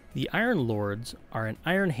 The Iron Lords are an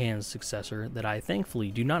Iron Hands successor that I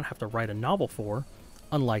thankfully do not have to write a novel for,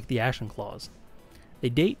 unlike the Ashen Claws. They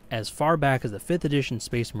date as far back as the 5th edition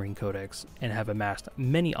Space Marine Codex and have amassed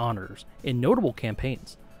many honors in notable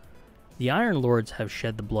campaigns. The Iron Lords have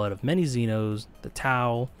shed the blood of many Xenos, the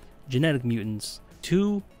Tau, genetic mutants,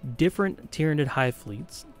 2 different Tyranid hive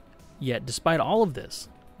fleets, yet despite all of this,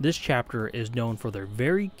 this chapter is known for their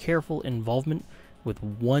very careful involvement with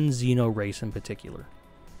one Xeno race in particular.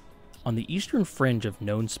 On the eastern fringe of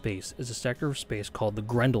known space is a sector of space called the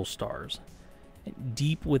Grendel Stars.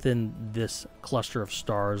 Deep within this cluster of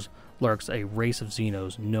stars lurks a race of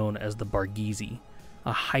Xenos known as the Barghezi,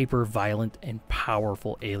 a hyper-violent and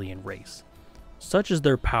powerful alien race. Such is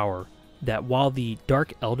their power that while the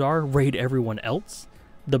Dark Eldar raid everyone else,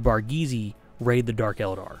 the Barghezi raid the Dark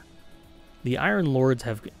Eldar. The Iron Lords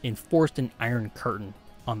have enforced an Iron Curtain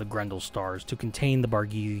on the Grendel Stars to contain the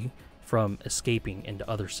Barghezi from escaping into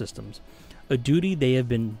other systems, a duty they have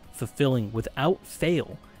been fulfilling without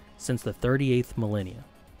fail since the 38th millennia.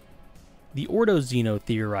 The Ordo Xeno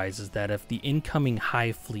theorizes that if the incoming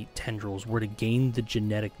Hive Fleet tendrils were to gain the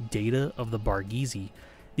genetic data of the Barghezi,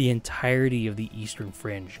 the entirety of the Eastern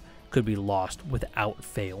Fringe could be lost without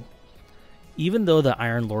fail. Even though the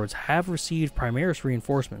Iron Lords have received Primaris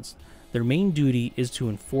reinforcements, their main duty is to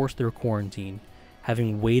enforce their quarantine,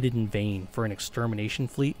 having waited in vain for an extermination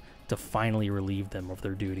fleet to finally relieve them of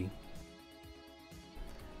their duty.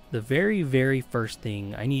 The very first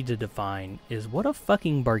thing I need to define is what a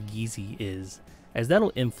fucking Barghezi is, as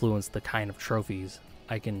that'll influence the kind of trophies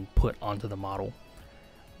I can put onto the model.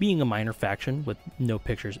 Being a minor faction with no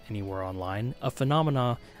pictures anywhere online, a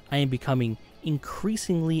phenomena I am becoming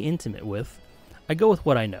increasingly intimate with, I go with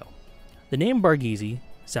what I know. The name Barghezi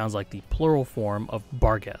sounds like the plural form of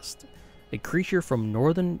Barghest, a creature from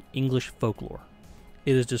Northern English folklore.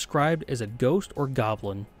 It is described as a ghost or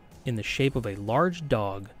goblin in the shape of a large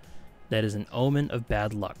dog that is an omen of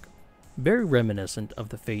bad luck, very reminiscent of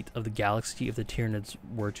the fate of the galaxy if the Tyranids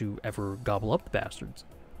were to ever gobble up the bastards.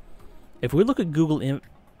 If we look at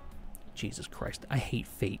Jesus Christ, I hate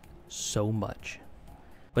fate so much.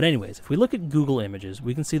 But anyways, if we look at Google images,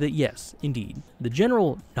 we can see that yes, indeed, the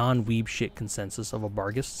general non-weeb shit consensus of a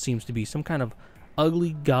Barghest seems to be some kind of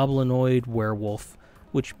ugly goblinoid werewolf,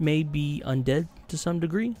 which may be undead to some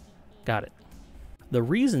degree. Got it. The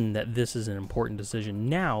reason that this is an important decision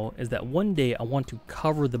now is that one day I want to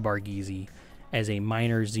cover the Barghezi as a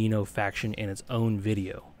minor Xeno faction in its own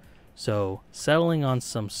video. so settling on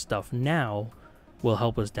some stuff now will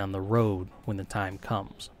help us down the road when the time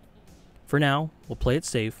comes. For now, we'll play it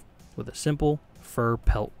safe with a simple fur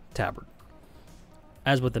pelt tabard.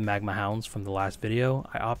 As with the magma hounds from the last video,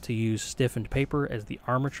 I opt to use stiffened paper as the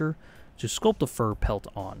armature to sculpt the fur pelt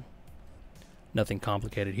on. Nothing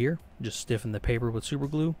complicated here, just stiffen the paper with super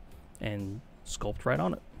glue and sculpt right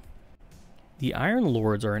on it. The Iron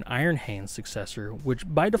Lords are an Iron Hand successor, which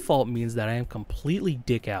by default means that I am completely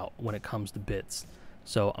dick out when it comes to bits,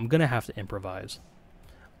 so I'm gonna have to improvise.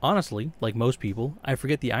 Honestly, like most people, I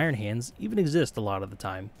forget the Iron Hands even exist a lot of the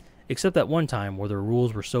time, except that one time where their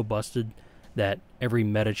rules were so busted that every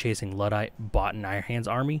meta-chasing Luddite bought an Iron Hands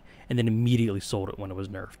army and then immediately sold it when it was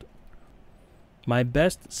nerfed. My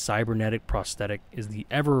best cybernetic prosthetic is the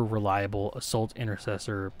ever-reliable Assault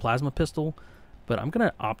Intercessor plasma pistol, but I'm going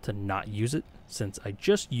to opt to not use it since I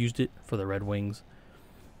just used it for the Red Wings.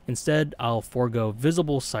 Instead, I'll forego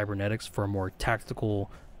visible cybernetics for a more tactical,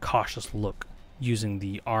 cautious look using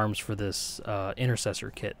the arms for this Intercessor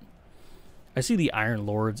kit. I see the Iron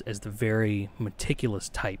Lords as the very meticulous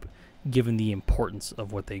type, given the importance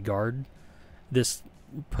of what they guard. This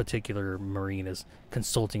particular Marine is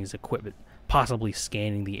consulting his equipment, possibly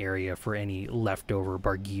scanning the area for any leftover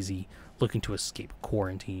Barghese looking to escape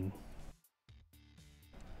quarantine.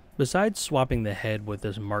 Besides swapping the head with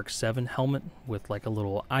this Mark 7 helmet with like a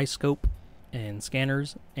little eye scope and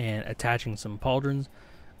scanners and attaching some pauldrons,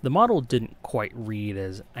 the model didn't quite read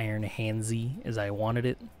as Iron Handsy as I wanted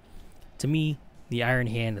it. To me, the Iron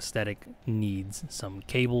Hand aesthetic needs some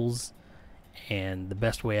cables, and the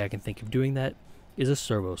best way I can think of doing that is a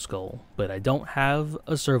servo skull, but I don't have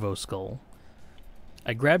a servo skull.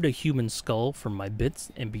 I grabbed a human skull from my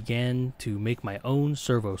bits and began to make my own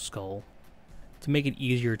servo skull. To make it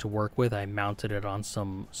easier to work with, I mounted it on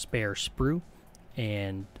some spare sprue,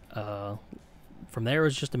 and from there it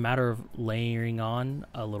was just a matter of layering on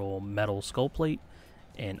a little metal skull plate,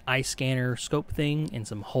 an eye scanner scope thing, and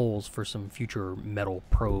some holes for some future metal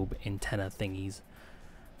probe antenna thingies.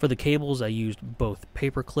 For the cables, I used both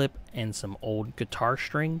paperclip and some old guitar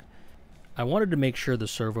string. I wanted to make sure the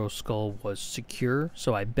servo skull was secure,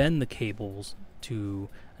 so I bend the cables to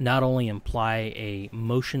not only imply a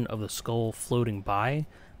motion of the skull floating by,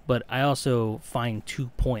 but I also find 2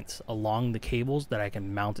 points along the cables that I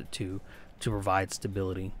can mount it to provide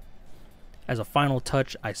stability. As a final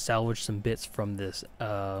touch, I salvaged some bits from this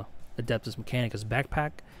Adeptus Mechanicus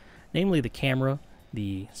backpack, namely the camera,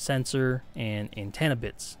 the sensor, and antenna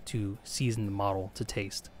bits to season the model to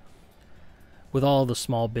taste. With all the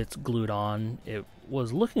small bits glued on, it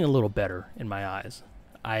was looking a little better in my eyes.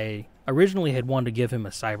 I originally had wanted to give him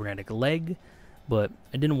a cybernetic leg, but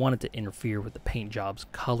I didn't want it to interfere with the paint job's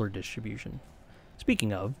color distribution.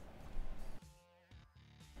 Speaking of,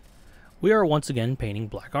 we are once again painting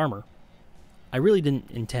black armor. I really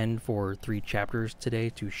didn't intend for 3 chapters today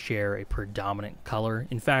to share a predominant color.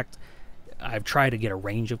 In fact, I've tried to get a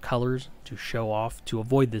range of colors to show off to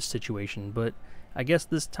avoid this situation, but I guess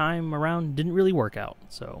this time around didn't really work out,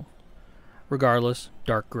 so regardless,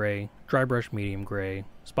 dark gray, dry brush medium gray,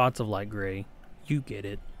 spots of light gray, you get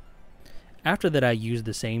it. After that, I used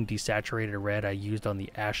the same desaturated red I used on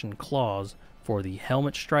the Ashen Claws for the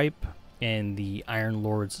helmet stripe and the Iron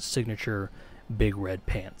Lord's signature big red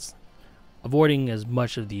pants, avoiding as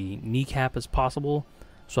much of the kneecap as possible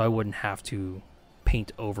so I wouldn't have to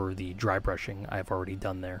paint over the dry brushing I've already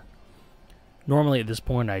done there. Normally at this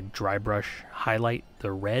point I'd dry brush highlight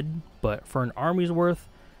the red, but for an army's worth,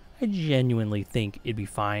 I genuinely think it'd be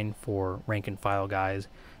fine for rank and file guys.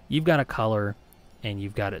 You've got a color and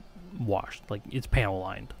you've got it washed, like it's panel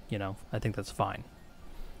lined, you know, I think that's fine.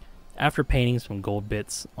 After painting some gold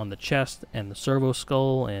bits on the chest and the servo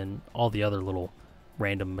skull and all the other little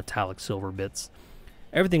random metallic silver bits,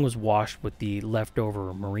 everything was washed with the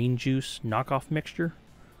leftover marine juice knockoff mixture.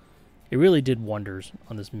 It really did wonders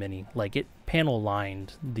on this mini. Like, it panel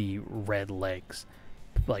lined the red legs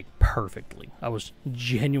like perfectly. I was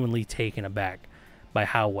genuinely taken aback by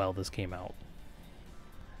how well this came out.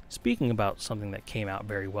 Speaking about something that came out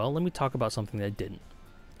very well, let me talk about something that didn't.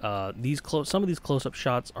 Some of these close-up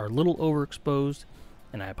shots are a little overexposed,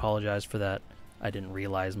 and I apologize for that. I didn't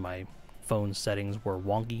realize my phone settings were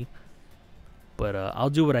wonky, but I'll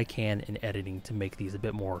do what I can in editing to make these a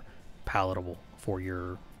bit more palatable for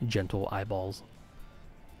your gentle eyeballs.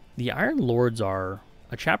 The Iron Lords are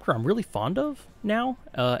a chapter I'm really fond of now,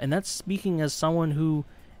 and that's speaking as someone who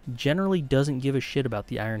generally doesn't give a shit about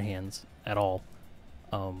the Iron Hands at all.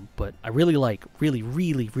 But I really like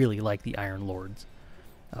the Iron Lords.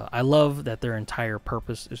 I love that their entire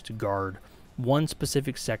purpose is to guard one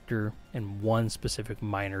specific sector and one specific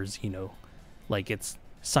minor Xeno. Like, it's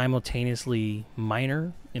simultaneously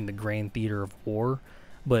minor in the grand theater of war,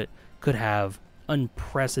 but could have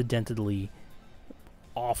unprecedentedly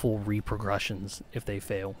awful repercussions if they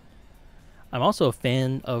fail. I'm also a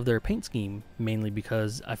fan of their paint scheme, mainly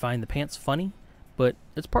because I find the pants funny, but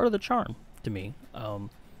it's part of the charm to me.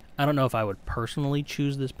 I don't know if I would personally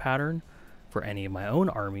choose this pattern for any of my own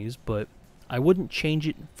armies, but I wouldn't change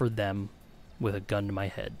it for them with a gun to my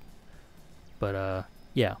head. But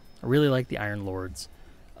yeah, I really like the Iron Lords.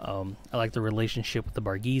 I like the relationship with the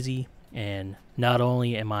Barghese, and not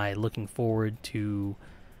only am I looking forward to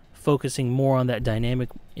focusing more on that dynamic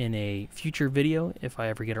in a future video if I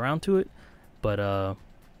ever get around to it, but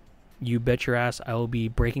you bet your ass I will be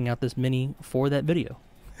breaking out this mini for that video.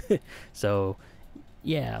 So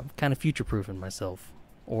yeah, I'm kind of future-proofing myself,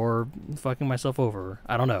 or fucking myself over,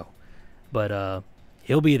 I don't know, but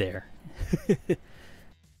he'll be there.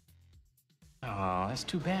 Oh, that's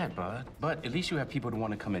too bad, bud. But at least you have people to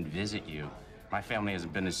want to come and visit you. My family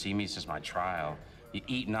hasn't been to see me since my trial. You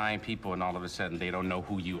eat 9 people and all of a sudden they don't know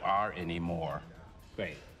who you are anymore.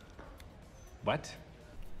 Wait. What?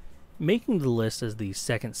 Making the list as the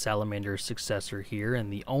second Salamander successor here,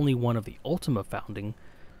 and the only one of the Ultima founding,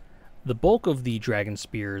 the bulk of the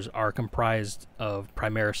Dragonspears are comprised of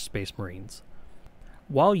Primaris Space Marines.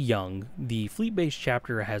 While young, the fleet-based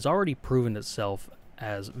chapter has already proven itself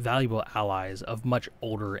as valuable allies of much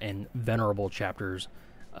older and venerable chapters,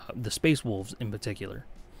 the Space Wolves in particular.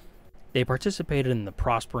 They participated in the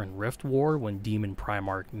Prosper and Rift War when Demon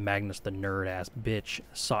Primarch Magnus the nerd-ass bitch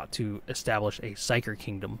sought to establish a Psyker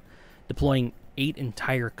kingdom, deploying 8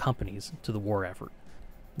 entire companies to the war effort.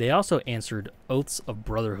 They also answered Oaths of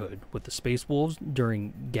Brotherhood with the Space Wolves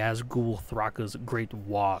during Gazgul Thraka's Great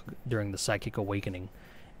Wog during the Psychic Awakening,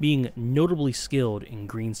 being notably skilled in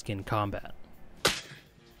greenskin combat.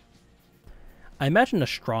 I imagine a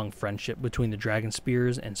strong friendship between the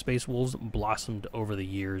Dragonspears and Space Wolves blossomed over the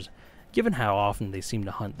years, given how often they seem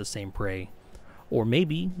to hunt the same prey. Or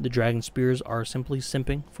maybe the Dragonspears are simply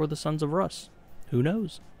simping for the Sons of Russ. Who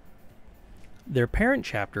knows? Their parent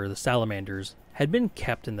chapter, the Salamanders, had been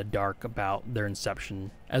kept in the dark about their inception,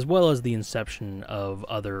 as well as the inception of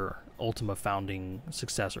other Ultima founding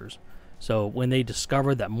successors. So when they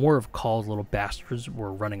discovered that more of Call's little bastards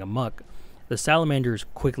were running amok, the Salamanders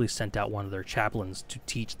quickly sent out one of their chaplains to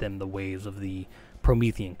teach them the ways of the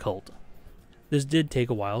Promethean cult. This did take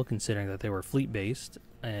a while, considering that they were fleet-based,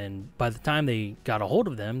 and by the time they got a hold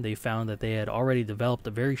of them, they found that they had already developed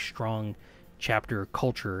a very strong chapter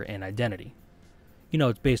culture and identity. You know,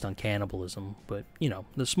 it's based on cannibalism, but, you know,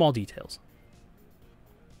 the small details.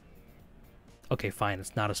 Okay, fine,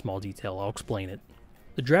 it's not a small detail, I'll explain it.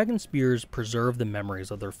 The Dragonspears preserve the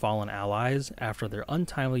memories of their fallen allies after their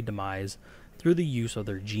untimely demise through the use of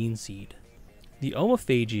their gene seed. The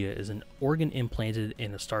omophagia is an organ implanted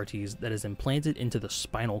in Astartes that is implanted into the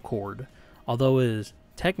spinal cord, although it is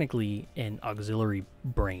technically an auxiliary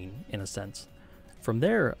brain in a sense. From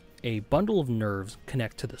there, a bundle of nerves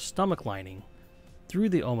connect to the stomach lining through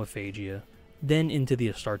the omophagia, then into the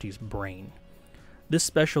Astartes brain. This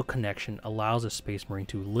special connection allows a Space Marine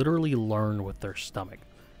to literally learn with their stomach,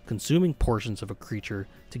 consuming portions of a creature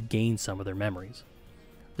to gain some of their memories.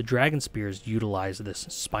 The Dragonspears utilize this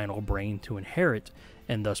spinal brain to inherit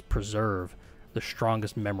and thus preserve the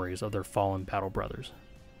strongest memories of their fallen battle brothers.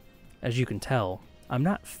 As you can tell, I'm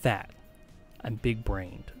not fat, I'm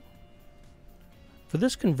big-brained. For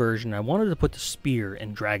this conversion, I wanted to put the spear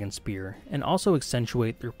in Dragonspear and also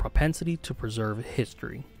accentuate their propensity to preserve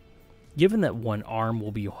history. Given that one arm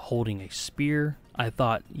will be holding a spear, I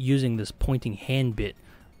thought using this pointing hand bit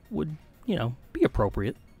would, you know, be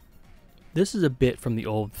appropriate. This is a bit from the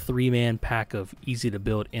old 3-man pack of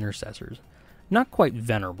easy-to-build intercessors. Not quite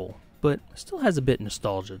venerable, but still has a bit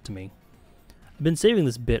nostalgia to me. I've been saving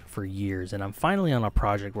this bit for years, and I'm finally on a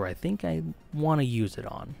project where I think I want to use it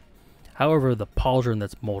on. However, the pauldron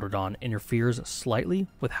that's molded on interferes slightly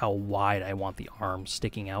with how wide I want the arm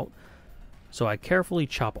sticking out, so I carefully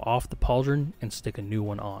chop off the pauldron and stick a new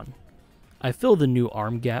one on. I fill the new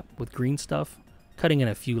arm gap with green stuff, cutting in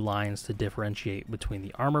a few lines to differentiate between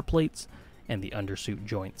the armor plates and the undersuit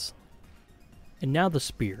joints. And now the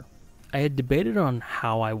spear. I had debated on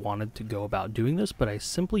how I wanted to go about doing this, but I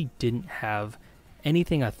simply didn't have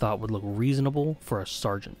anything I thought would look reasonable for a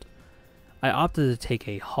sergeant. I opted to take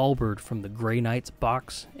a halberd from the Grey Knight's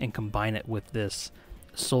box and combine it with this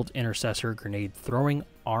Assault Intercessor grenade throwing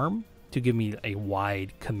arm to give me a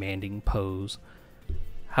wide, commanding pose.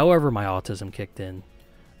 However, my autism kicked in.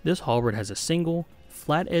 This halberd has a single,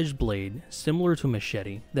 flat-edged blade similar to a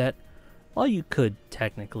machete that, while you could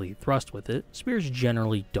technically thrust with it, spears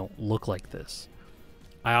generally don't look like this.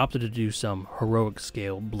 I opted to do some heroic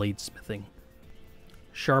scale bladesmithing,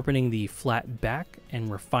 sharpening the flat back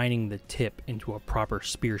and refining the tip into a proper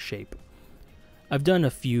spear shape. I've done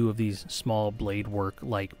a few of these small blade work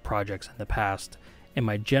like projects in the past, and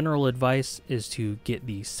my general advice is to get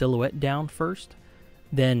the silhouette down first,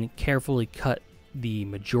 then carefully cut the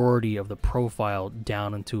majority of the profile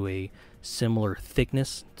down into a similar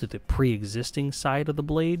thickness to the pre-existing side of the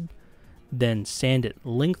blade, then sand it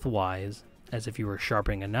lengthwise as if you were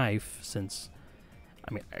sharpening a knife, since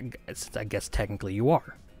I guess technically you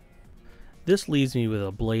are. This leaves me with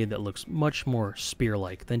a blade that looks much more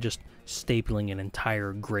spear-like than just stapling an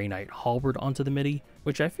entire Grey Knight halberd onto the MIDI,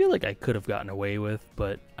 which I feel like I could have gotten away with,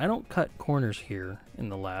 but I don't cut corners here in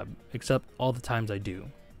the lab, except all the times I do,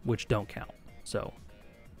 which don't count, so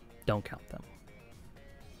don't count them.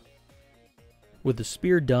 With the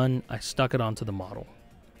spear done, I stuck it onto the model.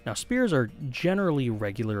 Now, spears are generally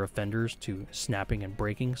regular offenders to snapping and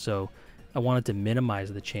breaking, so I wanted to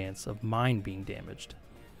minimize the chance of mine being damaged.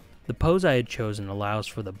 The pose I had chosen allows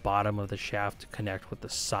for the bottom of the shaft to connect with the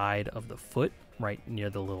side of the foot, right near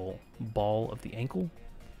the little ball of the ankle.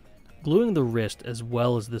 Gluing the wrist as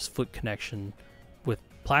well as this foot connection with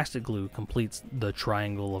plastic glue completes the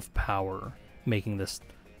triangle of power, making this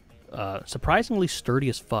surprisingly sturdy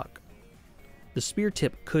as fuck. The spear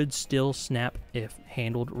tip could still snap if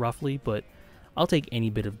handled roughly, but I'll take any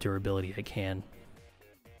bit of durability I can.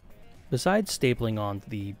 Besides stapling on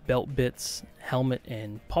the belt bits, helmet,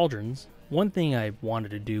 and pauldrons, one thing I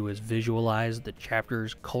wanted to do is visualize the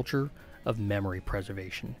chapter's culture of memory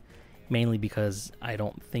preservation, mainly because I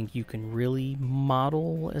don't think you can really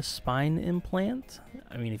model a spine implant.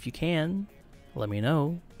 I mean, if you can, let me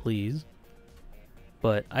know, please.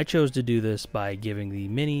 But I chose to do this by giving the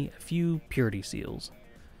Mini a few purity seals.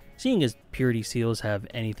 Seeing as purity seals have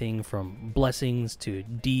anything from blessings to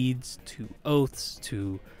deeds to oaths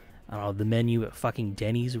to, I don't know, the menu at fucking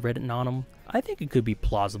Denny's written on them, I think it could be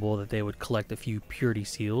plausible that they would collect a few purity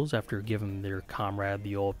seals after giving their comrade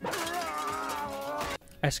the old...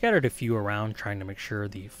 I scattered a few around trying to make sure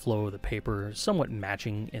the flow of the paper is somewhat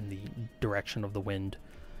matching in the direction of the wind.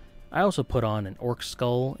 I also put on an orc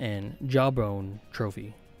skull and jawbone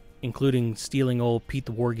trophy, including stealing old Pete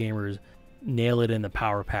the Wargamer's nail it in the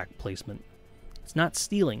power pack placement. It's not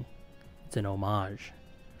stealing, it's an homage.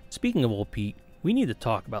 Speaking of old Pete, we need to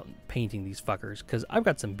talk about painting these fuckers, because I've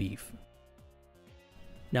got some beef.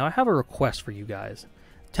 Now I have a request for you guys.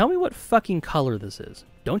 Tell me what fucking color this is.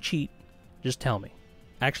 Don't cheat, just tell me.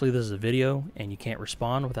 Actually, this is a video, and you can't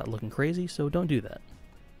respond without looking crazy, so don't do that.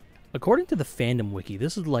 According to the fandom wiki,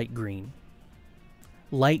 this is light green.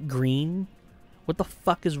 Light green? What the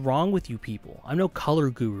fuck is wrong with you people? I'm no color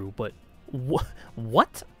guru, but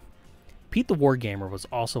what? Pete the Wargamer was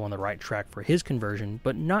also on the right track for his conversion,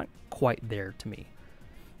 but not quite there to me.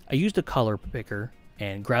 I used a color picker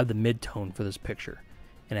and grabbed the mid-tone for this picture,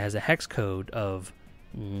 and it has a hex code of,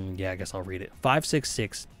 I guess I'll read it,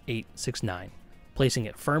 566869, placing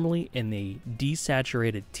it firmly in the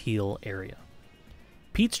desaturated teal area.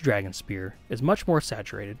 Pete's Dragonspear is much more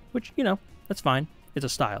saturated, which, you know, that's fine. It's a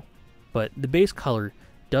style. But the base color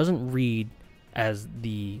doesn't read as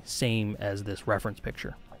the same as this reference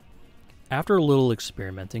picture. After a little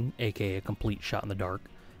experimenting, aka a complete shot in the dark,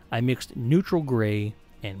 I mixed neutral gray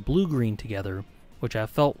and blue-green together, which I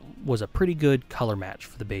felt was a pretty good color match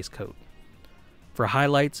for the base coat. For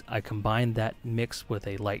highlights, I combined that mix with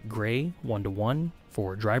a light gray 1:1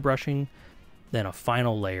 for dry brushing, then a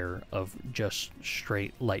final layer of just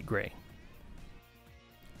straight light gray.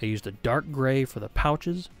 I used a dark gray for the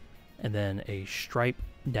pouches, and then a stripe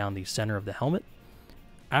down the center of the helmet.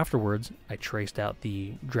 Afterwards, I traced out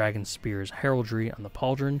the Dragonspears heraldry on the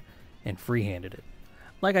pauldron and freehanded it.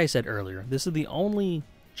 Like I said earlier, this is the only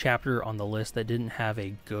chapter on the list that didn't have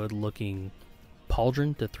a good looking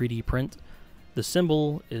pauldron to 3D print. The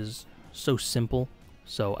symbol is so simple,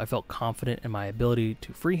 so I felt confident in my ability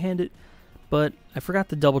to freehand it, but I forgot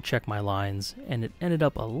to double check my lines, and it ended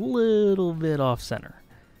up a little bit off center.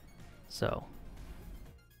 So,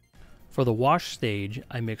 for the wash stage,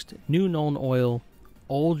 I mixed new Nuln oil,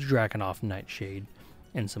 old Drakenhof nightshade,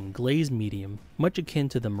 and some glazed medium, much akin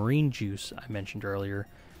to the marine juice I mentioned earlier,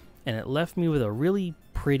 and it left me with a really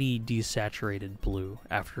pretty desaturated blue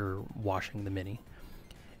after washing the Mini.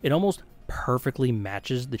 It almost perfectly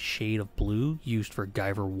matches the shade of blue used for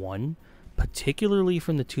Guyver 1, particularly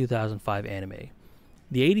from the 2005 anime.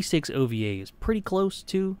 The 86 OVA is pretty close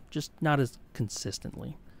too, just not as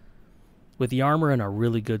consistently. With the armor in a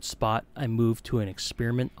really good spot, I moved to an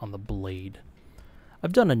experiment on the blade.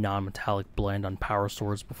 I've done a non-metallic blend on power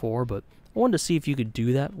swords before, but I wanted to see if you could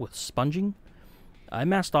do that with sponging. I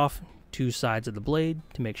masked off two sides of the blade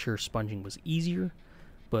to make sure sponging was easier,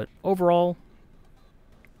 but overall,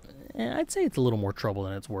 I'd say it's a little more trouble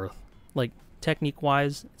than it's worth. Like,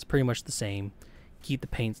 technique-wise, it's pretty much the same. Keep the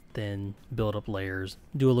paints thin, build up layers,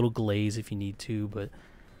 do a little glaze if you need to, but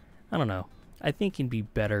I don't know. I think it'd be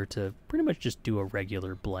better to pretty much just do a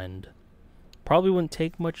regular blend. Probably wouldn't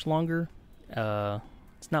take much longer.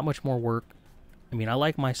 It's not much more work. I mean, I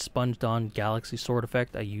like my sponged on galaxy sword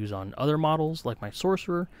effect I use on other models, like my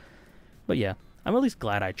sorcerer. But yeah, I'm at least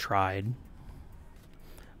glad I tried.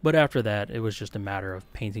 But after that, it was just a matter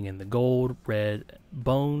of painting in the gold, red,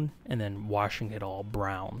 bone, and then washing it all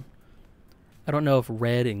brown. I don't know if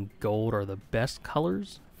red and gold are the best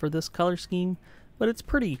colors for this color scheme, but it's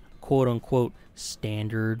pretty quote-unquote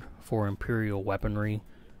standard for Imperial weaponry.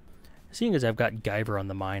 Seeing as I've got Guyver on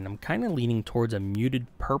the mind, I'm kind of leaning towards a muted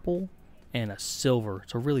purple and a silver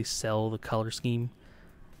to really sell the color scheme.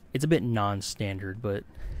 It's a bit non-standard, but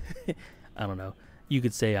I don't know. You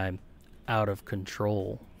could say I'm out of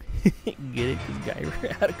control. Get it?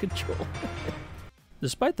 Guyver out of control.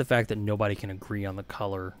 Despite the fact that nobody can agree on the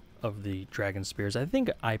color of the Dragonspears, I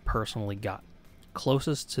think I personally got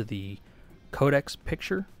closest to the Codex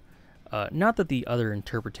picture. Not that the other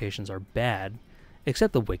interpretations are bad,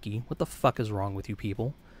 except the wiki. What the fuck is wrong with you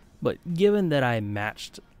people? But given that I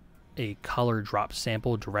matched a color drop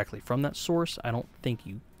sample directly from that source, I don't think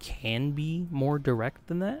you can be more direct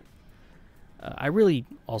than that. I really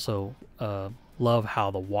also love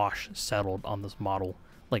how the wash settled on this model.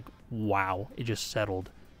 Like, wow, it just settled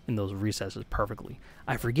in those recesses perfectly.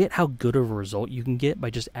 I forget how good of a result you can get by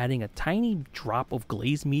just adding a tiny drop of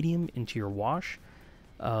glaze medium into your wash.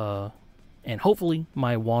 And hopefully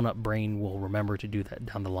my walnut brain will remember to do that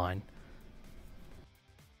down the line.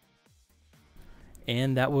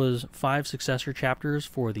 And that was 5 successor chapters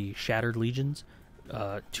for the Shattered Legions.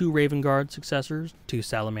 2 Raven Guard successors, 2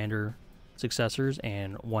 Salamander successors,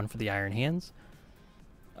 and 1 for the Iron Hands.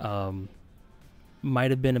 Might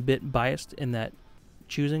have been a bit biased in that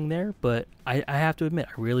choosing there, but I have to admit,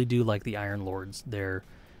 I really do like the Iron Lords.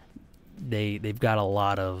 They've got a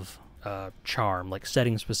lot of charm, like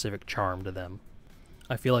setting specific charm to them.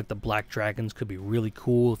 I feel like the Black Dragons could be really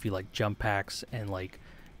cool if you like jump packs and like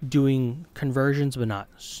doing conversions, but not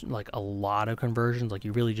like a lot of conversions. Like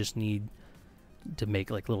you really just need to make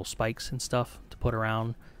like little spikes and stuff to put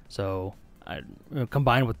around. So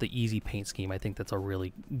combined with the easy paint scheme, I think that's a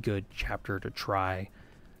really good chapter to try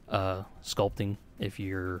sculpting if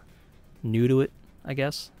you're new to it. I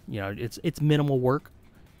guess, you know, it's minimal work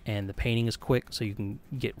and the painting is quick, so you can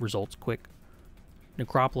get results quick.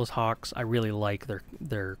 Necropolis Hawks, I really like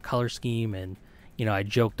their color scheme, and you know, I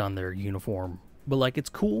joked on their uniform, but like it's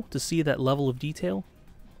cool to see that level of detail.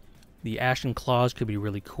 The Ashen Claws could be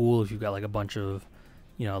really cool if you've got like a bunch of,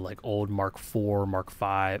 you know, like old Mark IV, Mark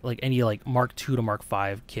V, like any like Mark II to Mark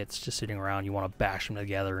V kits just sitting around. You want to bash them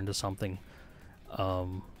together into something.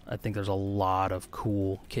 I think there's a lot of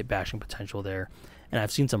cool kit bashing potential there. And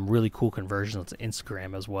I've seen some really cool conversions on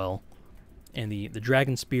Instagram as well. And the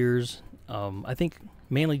Dragonspears, I think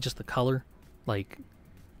mainly just the color. Like,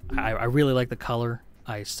 I really like the color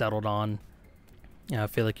I settled on. You know, I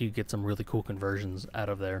feel like you get some really cool conversions out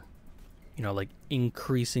of there. You know, like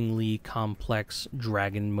increasingly complex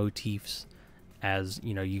dragon motifs as,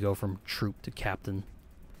 you know, you go from troop to captain.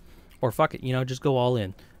 Or fuck it, you know, just go all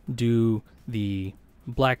in. Do the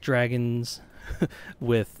black dragons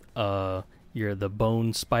with the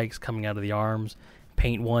bone spikes coming out of the arms.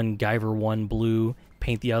 Paint one Guyver 1 blue,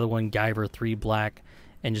 paint the other one Guyver 3 black,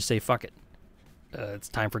 and just say fuck it. It's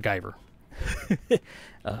time for Guyver.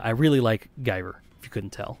 I really like Guyver, if you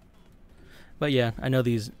couldn't tell. But yeah, I know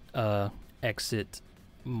these exit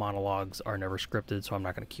monologues are never scripted, so I'm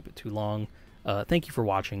not going to keep it too long. Thank you for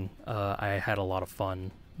watching. I had a lot of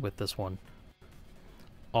fun with this one.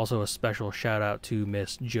 Also, a special shout out to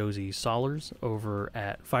Miss Josie Sollers over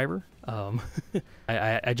at Fiverr.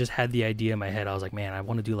 I just had the idea in my head. I was like, man, I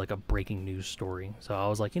want to do like a breaking news story. So I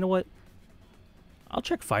was like, you know what? I'll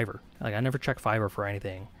check Fiverr. Like, I never check Fiverr for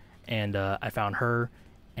anything. And I found her,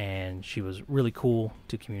 and she was really cool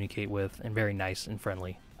to communicate with and very nice and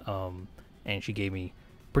friendly. And she gave me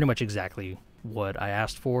pretty much exactly what I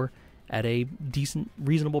asked for at a decent,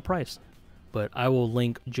 reasonable price. But I will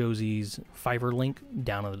link Josie's Fiverr link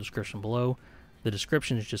down in the description below. The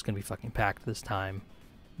description is just going to be fucking packed this time.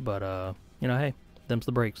 But, you know, hey, them's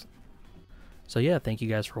the breaks. So yeah, thank you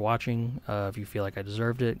guys for watching. If you feel like I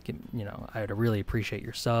deserved it, you know, I'd really appreciate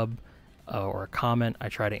your sub or a comment. I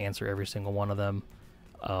try to answer every single one of them.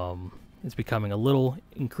 It's becoming a little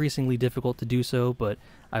increasingly difficult to do so, but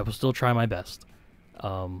I will still try my best.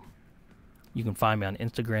 You can find me on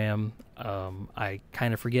Instagram. I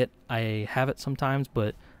kind of forget I have it sometimes,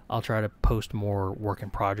 but I'll try to post more work in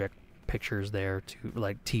project pictures there, to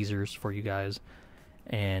like teasers for you guys.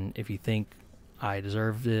 And if you think I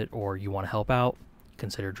deserved it or you want to help out,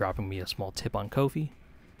 consider dropping me a small tip on Ko-fi.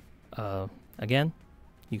 Again,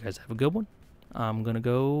 you guys have a good one. I'm gonna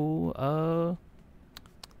go.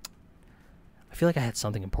 I feel like I had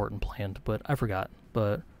something important planned, but I forgot.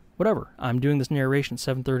 But whatever. I'm doing this narration at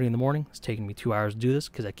 7:30 in the morning. It's taking me 2 hours to do this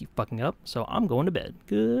because I keep fucking up. So I'm going to bed.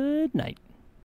 Good night.